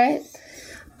 Peachy, all right?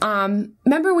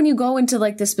 Remember when you go into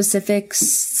the specific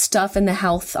stuff in the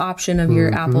health option of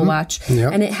your Apple Watch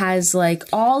and it has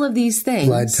all of these things.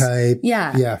 Blood type.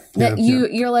 Yeah. That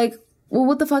you're like, well,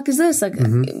 what the fuck is this?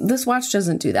 This watch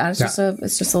doesn't do that. It's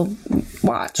just a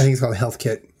watch. I think it's called a health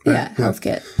kit. Right? Yeah, health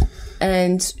kit.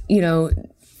 And,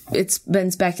 it's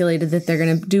been speculated that they're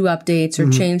going to do updates or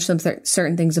change some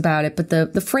certain things about it. But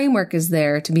the framework is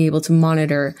there to be able to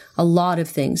monitor a lot of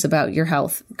things about your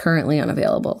health currently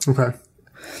unavailable. Okay.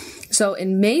 So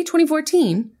in May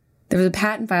 2014, There was a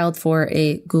patent filed for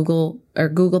Google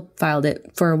filed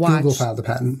it for a watch. Google filed the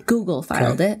patent. Google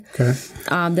filed it. Okay.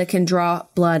 That can draw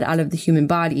blood out of the human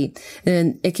body.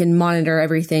 And it can monitor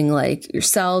everything like your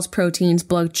cells, proteins,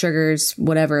 blood sugars,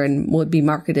 whatever, and would be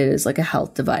marketed as like a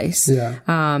health device. Yeah.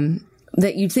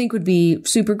 That you'd think would be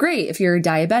super great if you're a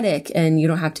diabetic and you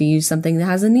don't have to use something that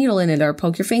has a needle in it or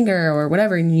poke your finger or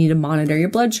whatever, and you need to monitor your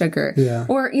blood sugar. Yeah.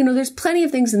 Or, there's plenty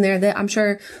of things in there that I'm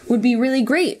sure would be really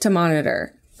great to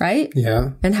monitor, right? Yeah.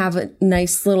 And have a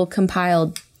nice little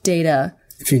compiled data.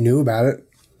 If you knew about it.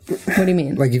 What do you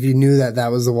mean? Like if you knew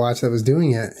that was the watch that was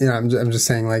doing it, I'm just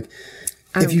saying like,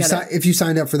 if you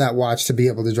signed up for that watch to be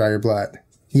able to draw your blood,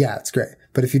 yeah, it's great.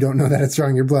 But if you don't know that it's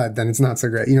drawing your blood, then it's not so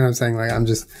great. You know what I'm saying? Like I'm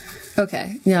just...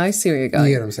 Okay. Yeah, I see where you're going.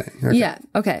 You get what I'm saying? Okay. Yeah.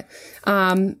 Okay.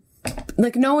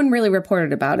 Like no one really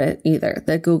reported about it either.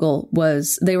 That Google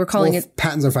they were calling it.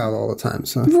 Patents are filed all the time.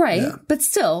 So right. Yeah. But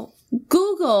still,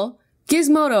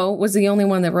 Gizmodo was the only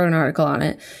one that wrote an article on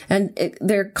it. And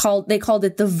they called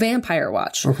it the Vampire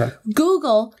Watch. Okay.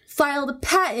 Google filed a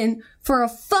patent for a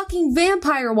fucking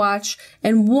vampire watch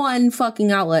and one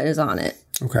fucking outlet is on it.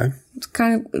 Okay. It's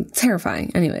kind of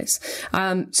terrifying. Anyways.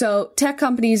 So tech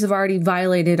companies have already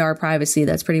violated our privacy.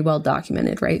 That's pretty well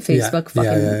documented, right? Facebook,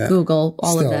 Google,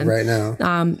 all of them. Right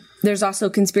now. There's also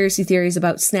conspiracy theories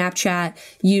about Snapchat,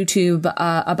 YouTube,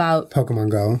 about Pokemon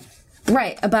Go.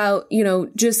 Right. About,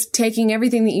 just taking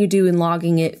everything that you do and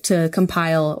logging it to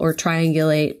compile or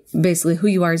triangulate basically who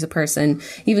you are as a person.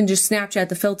 Even just Snapchat,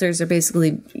 the filters are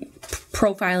basically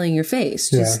profiling your face,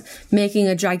 just making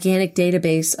a gigantic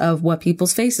database of what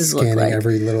people's faces look like. Scanning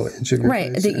every little inch of your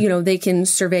face. Right. They can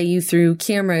survey you through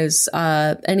cameras,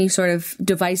 any sort of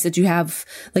device that you have,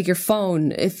 like your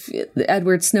phone. If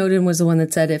Edward Snowden was the one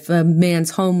that said if a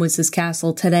man's home was his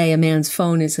castle, today a man's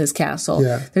phone is his castle.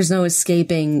 Yeah. There's no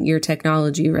escaping your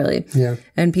technology, really. Yeah.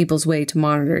 And people's way to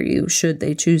monitor you, should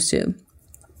they choose to.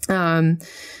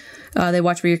 They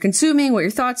watch what you're consuming, what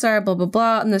your thoughts are, blah, blah,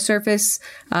 blah. On the surface,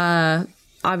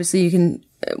 obviously you can,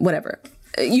 whatever.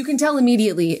 You can tell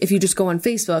immediately if you just go on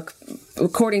Facebook,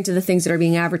 according to the things that are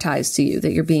being advertised to you,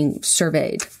 that you're being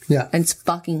surveyed. Yeah. And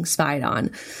fucking spied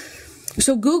on.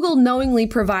 So Google knowingly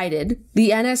provided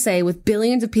the NSA with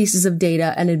billions of pieces of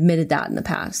data and admitted that in the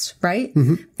past, right?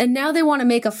 Mm-hmm. And now they want to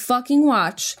make a fucking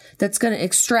watch that's going to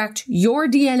extract your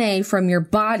DNA from your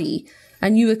body,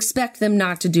 and you expect them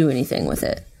not to do anything with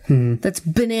it. Mm-hmm. That's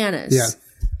bananas. Yeah.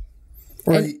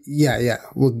 Or, yeah.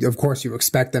 Well, of course you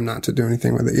expect them not to do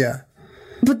anything with it, yeah.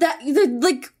 But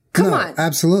come on.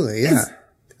 Absolutely, yeah.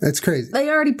 That's crazy. They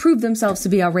already proved themselves to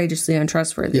be outrageously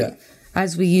untrustworthy. Yeah.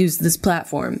 As we use this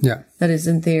platform. Yeah. That is,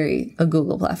 in theory, a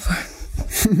Google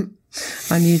platform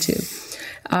on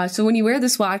YouTube. So when you wear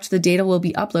this watch, the data will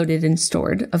be uploaded and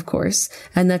stored, of course.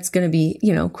 And that's going to be,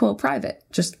 quote, private.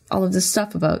 Just all of this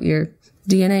stuff about your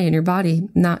DNA in your body,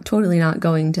 not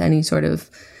going to any sort of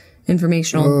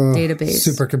informational database.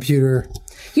 Supercomputer.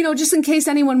 Just in case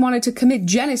anyone wanted to commit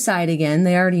genocide again,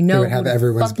 they already know. They would have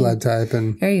everyone's blood type.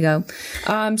 And there you go.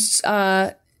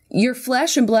 Your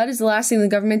flesh and blood is the last thing the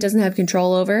government doesn't have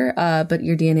control over, but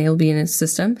your DNA will be in its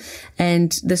system.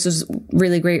 And this was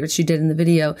really great what she did in the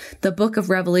video. The book of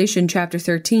Revelation, chapter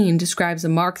 13, describes a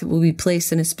mark that will be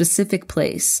placed in a specific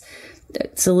place.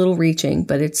 It's a little reaching,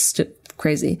 but it's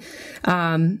crazy.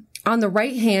 On the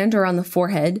right hand or on the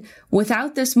forehead.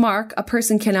 Without this mark, a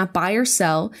person cannot buy or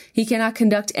sell. He cannot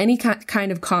conduct any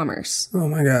kind of commerce. Oh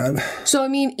my God. So,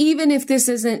 even if this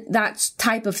isn't that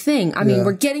type of thing,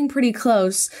 we're getting pretty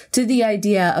close to the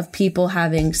idea of people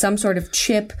having some sort of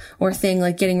chip or thing,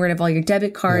 like getting rid of all your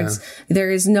debit cards. Yeah.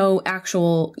 There is no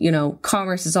actual,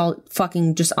 commerce is all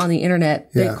fucking just on the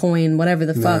internet, Bitcoin, whatever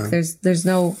the fuck. There's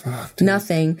no,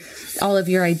 nothing. All of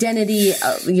your identity,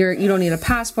 you don't need a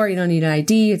passport, you don't need an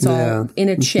ID. It's all in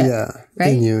a chip. Yeah.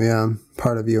 Right? In you,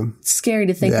 part of you. It's scary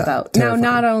to think about. Terrifying.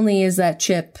 Now, not only is that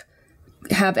chip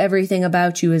have everything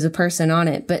about you as a person on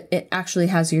it, but it actually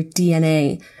has your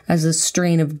DNA as a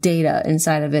strain of data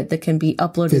inside of it that can be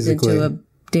uploaded physically into a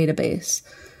database.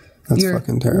 That's You're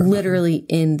fucking terrifying. Literally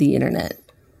in the internet.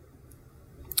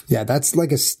 Yeah, that's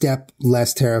like a step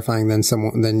less terrifying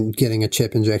than getting a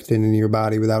chip injected into your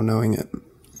body without knowing it.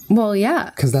 Well,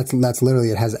 yeah. Because that's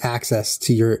literally, it has access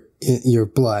to your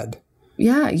blood.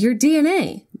 Yeah, your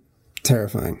DNA.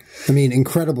 Terrifying.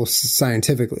 Incredible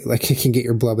scientifically. Like, it can get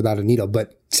your blood without a needle,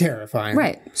 but terrifying.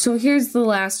 Right. So here's the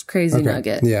last crazy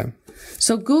nugget. Yeah.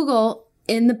 So Google,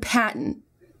 in the patent,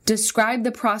 described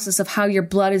the process of how your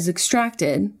blood is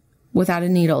extracted without a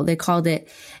needle. They called it,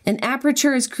 an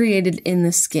aperture is created in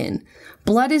the skin.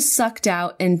 Blood is sucked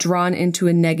out and drawn into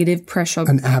a negative pressure.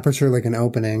 An aperture, like an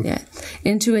opening. Yeah.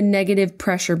 Into a negative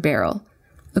pressure barrel.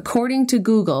 According to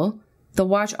Google, the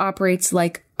watch operates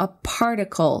like a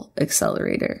particle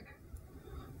accelerator.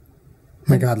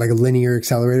 My God, like a linear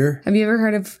accelerator? Have you ever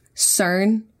heard of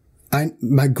CERN?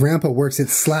 My grandpa works at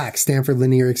SLAC, Stanford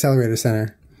Linear Accelerator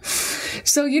Center.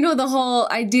 So, you know, the whole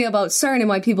idea about CERN and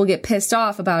why people get pissed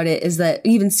off about it is that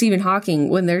even Stephen Hawking,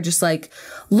 when they're just like,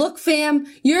 look, fam,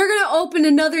 you're going to open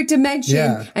another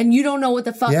dimension and you don't know what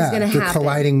the fuck is going to happen. They're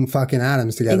colliding fucking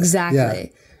atoms together. Exactly.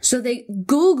 Yeah. So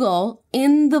Google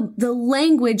in the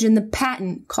language in the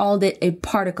patent called it a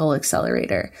particle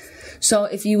accelerator. So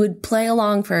if you would play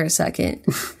along for a second,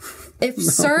 if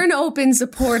CERN opens a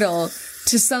portal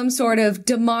to some sort of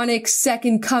demonic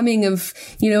second coming of,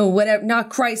 you know, whatever, not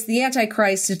Christ, the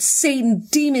Antichrist, it's Satan,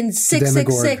 demon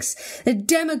 666, the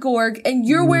Demogorg, and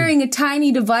you're wearing a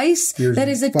tiny device that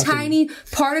is a tiny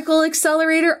particle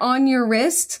accelerator on your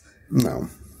wrist. No.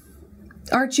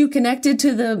 Aren't you connected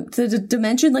to the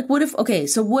dimension? Like, what if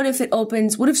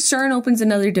CERN opens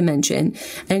another dimension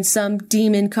and some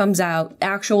demon comes out,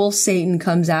 actual Satan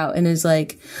comes out and is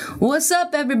like, what's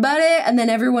up, everybody? And then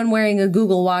everyone wearing a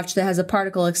Google Watch that has a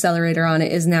particle accelerator on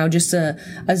it is now just a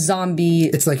zombie.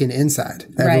 It's like an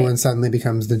inside. Everyone suddenly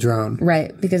becomes the drone.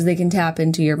 Right, because they can tap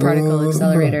into your particle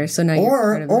accelerator. So now you're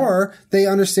part of it. Or they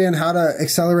understand how to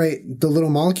accelerate the little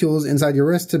molecules inside your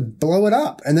wrist to blow it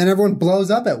up. And then everyone blows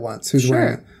up at once. Who's wearing it?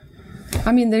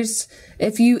 I mean,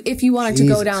 if you wanted to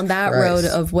go down that road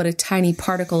of what a tiny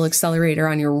particle accelerator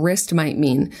on your wrist might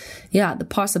mean, yeah, the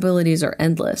possibilities are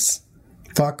endless.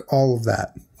 Fuck all of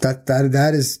that.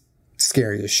 That is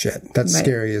scary as shit. That's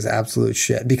scary as absolute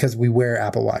shit because we wear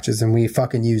Apple Watches and we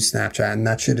fucking use Snapchat and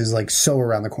that shit is like so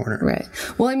around the corner. Right.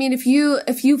 Well, I mean, if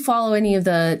you follow any of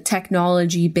the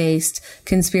technology based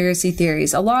conspiracy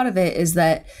theories, a lot of it is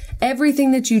that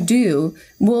everything that you do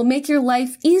will make your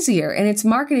life easier. And it's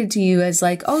marketed to you as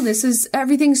like, oh,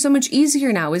 everything's so much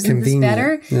easier now. Isn't this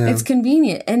better? Yeah. It's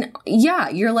convenient. And yeah,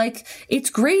 you're like, it's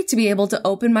great to be able to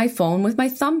open my phone with my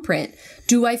thumbprint.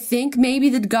 Do I think maybe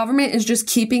the government is just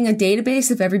keeping a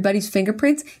database of everybody's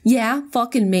fingerprints? Yeah,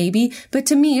 fucking maybe. But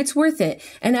to me, it's worth it.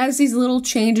 And as these little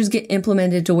changes get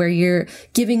implemented to where you're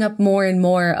giving up more and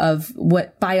more of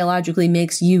what biologically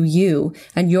makes you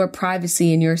and your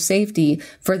privacy and your safety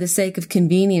for the sake of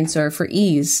convenience or for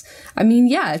ease. I mean,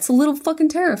 yeah, it's a little fucking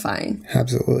terrifying.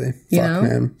 Absolutely. Fuck,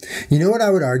 man. You know what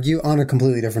I would argue on a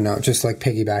completely different note, just like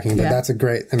piggybacking, but it's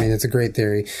a great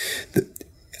theory.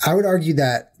 I would argue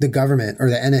that the government or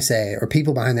the NSA or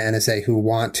people behind the NSA who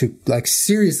want to like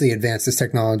seriously advance this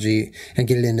technology and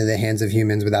get it into the hands of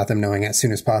humans without them knowing as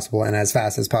soon as possible and as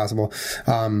fast as possible,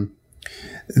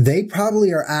 they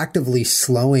probably are actively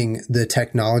slowing the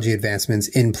technology advancements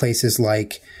in places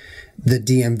like the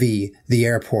DMV, the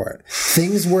airport,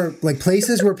 things where like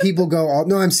places where people go,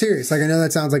 no, I'm serious. Like, I know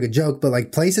that sounds like a joke, but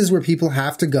like places where people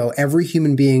have to go, every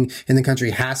human being in the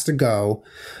country has to go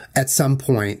at some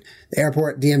point, the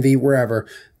airport, DMV, wherever,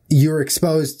 you're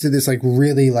exposed to this like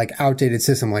really like outdated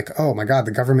system. Like, oh my God,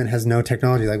 the government has no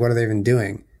technology. Like, what are they even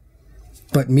doing?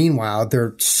 But meanwhile,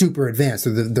 they're super advanced.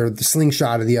 They're the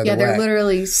slingshot of the other way. Yeah, they're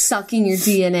literally sucking your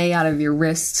DNA out of your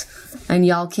wrist, and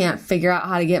y'all can't figure out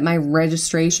how to get my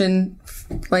registration,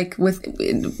 like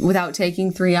without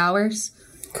taking 3 hours.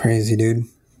 Crazy, dude.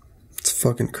 It's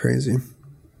fucking crazy.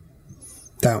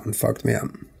 That one fucked me up.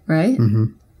 Right? Mm-hmm.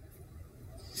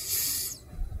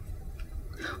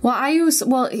 Well, I used to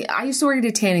work at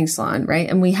a tanning salon, right?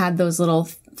 And we had those little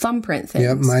thumbprint things.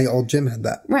 Yeah, my old gym had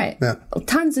that. Right. Yeah.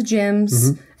 Tons of gyms.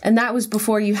 Mm-hmm. And that was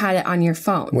before you had it on your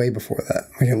phone. Way before that.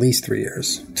 Like at least 3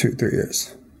 years. 2-3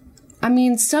 years. I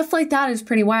mean, stuff like that is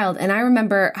pretty wild. And I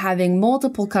remember having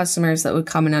multiple customers that would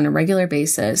come in on a regular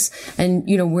basis. And,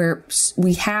 you know,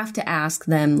 we have to ask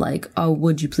them like, oh,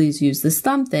 would you please use this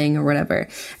thumb thing or whatever?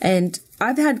 And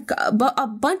I've had a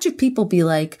bunch of people be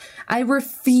like, I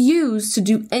refuse to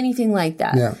do anything like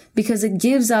that because it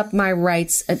gives up my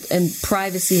rights and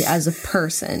privacy as a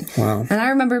person. Wow. And I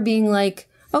remember being like,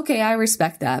 okay, I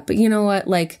respect that. But you know what?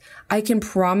 Like, I can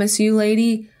promise you,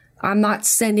 lady, I'm not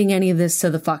sending any of this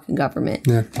to the fucking government.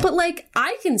 Yeah. But like,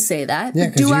 I can say that. Yeah,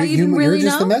 do I even really know? You're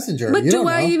just the messenger. But do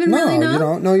I even really know? You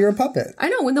don't know. You're a puppet. I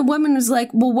know. When the woman was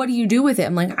like, well, what do you do with it?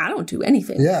 I'm like, I don't do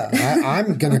anything. Yeah.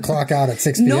 I'm going to clock out at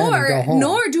 6 p.m. and go home.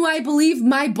 Nor do I believe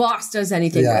my boss does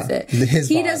anything with it.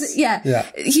 He doesn't. Yeah.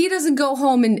 He doesn't go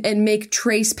home and make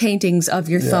trace paintings of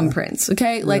your thumbprints.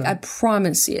 Okay. Like, I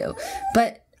promise you.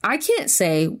 But I can't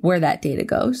say where that data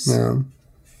goes. Yeah.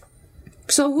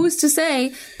 So who's to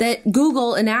say that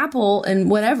Google and Apple and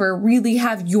whatever really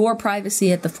have your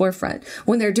privacy at the forefront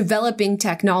when they're developing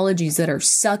technologies that are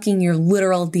sucking your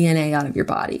literal DNA out of your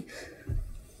body?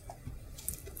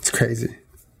 It's crazy.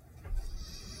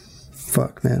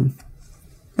 Fuck, man.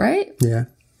 right? Yeah.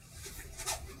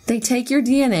 They take your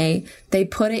DNA, they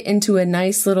put it into a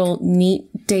nice little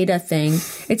neat data thing.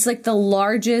 It's like the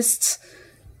largest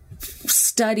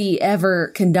study ever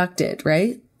conducted,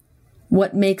 right?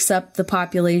 What makes up the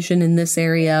population in this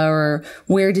area or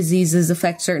where diseases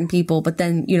affect certain people. But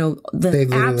then, you know, the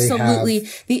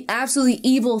absolutely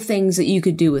evil things that you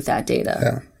could do with that data.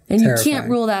 Yeah. And Terrifying. You can't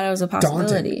rule that out as a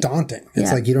possibility. Daunting.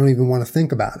 It's like you don't even want to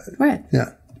think about it. Right.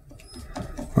 Yeah.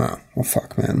 Wow. Well,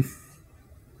 fuck, man.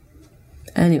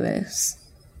 Anyways.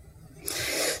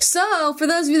 So, for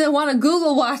those of you that want to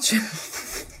Google Watch...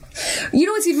 You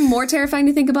know what's even more terrifying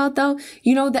to think about, though?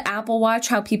 You know the Apple Watch,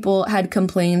 how people had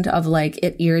complained of, like,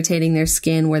 it irritating their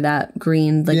skin where that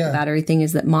green, like, the battery thing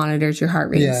is that monitors your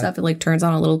heart rate and stuff. It, like, turns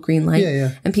on a little green light.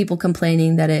 And people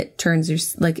complaining that it turns your,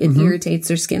 like, it irritates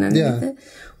their skin underneath it.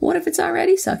 What if it's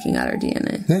already sucking out our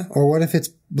DNA? Yeah. Or what if it's,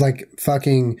 like,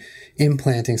 fucking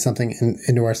implanting something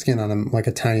into our skin on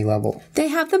a tiny level? They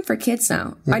have them for kids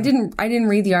now. I didn't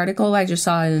read the article. I just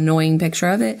saw an annoying picture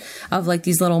of it, of like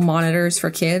these little monitors for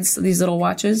kids, these little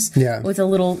watches with a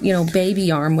little, you know,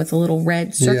 baby arm with a little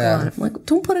red circle on it. I'm like,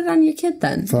 don't put it on your kid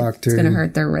then. Fuck, dude. It's going to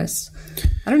hurt their wrists.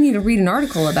 I don't need to read an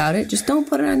article about it. Just don't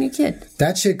put it on your kid.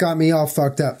 That shit got me all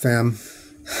fucked up, fam.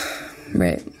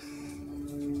 Right.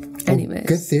 Anyways.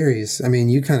 Good theories. I mean,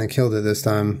 you kind of killed it this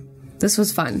time. This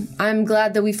was fun. I'm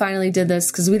glad that we finally did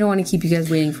this because we don't want to keep you guys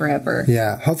waiting forever.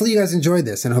 Yeah. Hopefully you guys enjoyed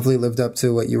this and hopefully it lived up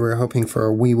to what you were hoping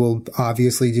for. We will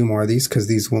obviously do more of these because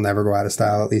these will never go out of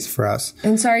style, at least for us.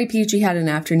 And sorry, Peachy had an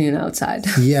afternoon outside.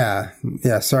 Yeah.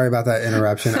 Sorry about that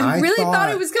interruption. I really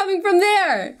thought it was coming from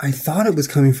there. I thought it was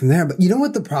coming from there. But you know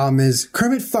what the problem is?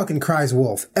 Kermit fucking cries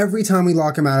wolf. Every time we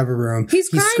lock him out of a room, he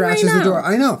scratches the door.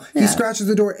 I know. Yeah. He scratches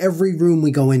the door every room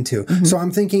we go into. So I'm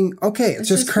thinking, okay, it's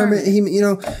just Kermit. He, you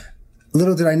know...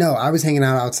 Little did I know, I was hanging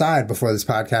out outside before this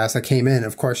podcast. I came in.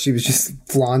 Of course, she was just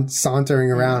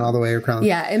sauntering around all the way across.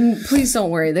 Yeah, and please don't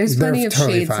worry. There's plenty of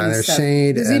totally shades fine. and There's stuff.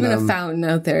 Shade. There's even a fountain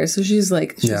out there, so she's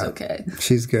okay.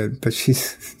 She's good, but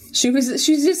she's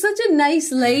just such a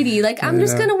nice lady. Like, I'm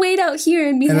just gonna wait out here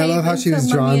and behave. And I love how she was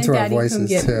drawn to our voices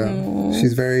too.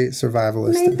 She's very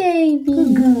survivalist. My baby,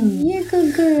 you're a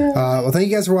good girl. Well, thank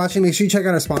you guys for watching. Make sure you check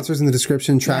out our sponsors in the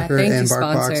description, Tracker and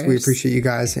BarkBox. We appreciate you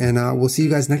guys, and we'll see you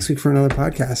guys next week for another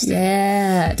podcast.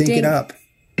 Yeah, Dink it up.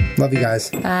 Love you guys.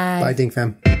 Bye. Bye, Dink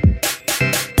Fam.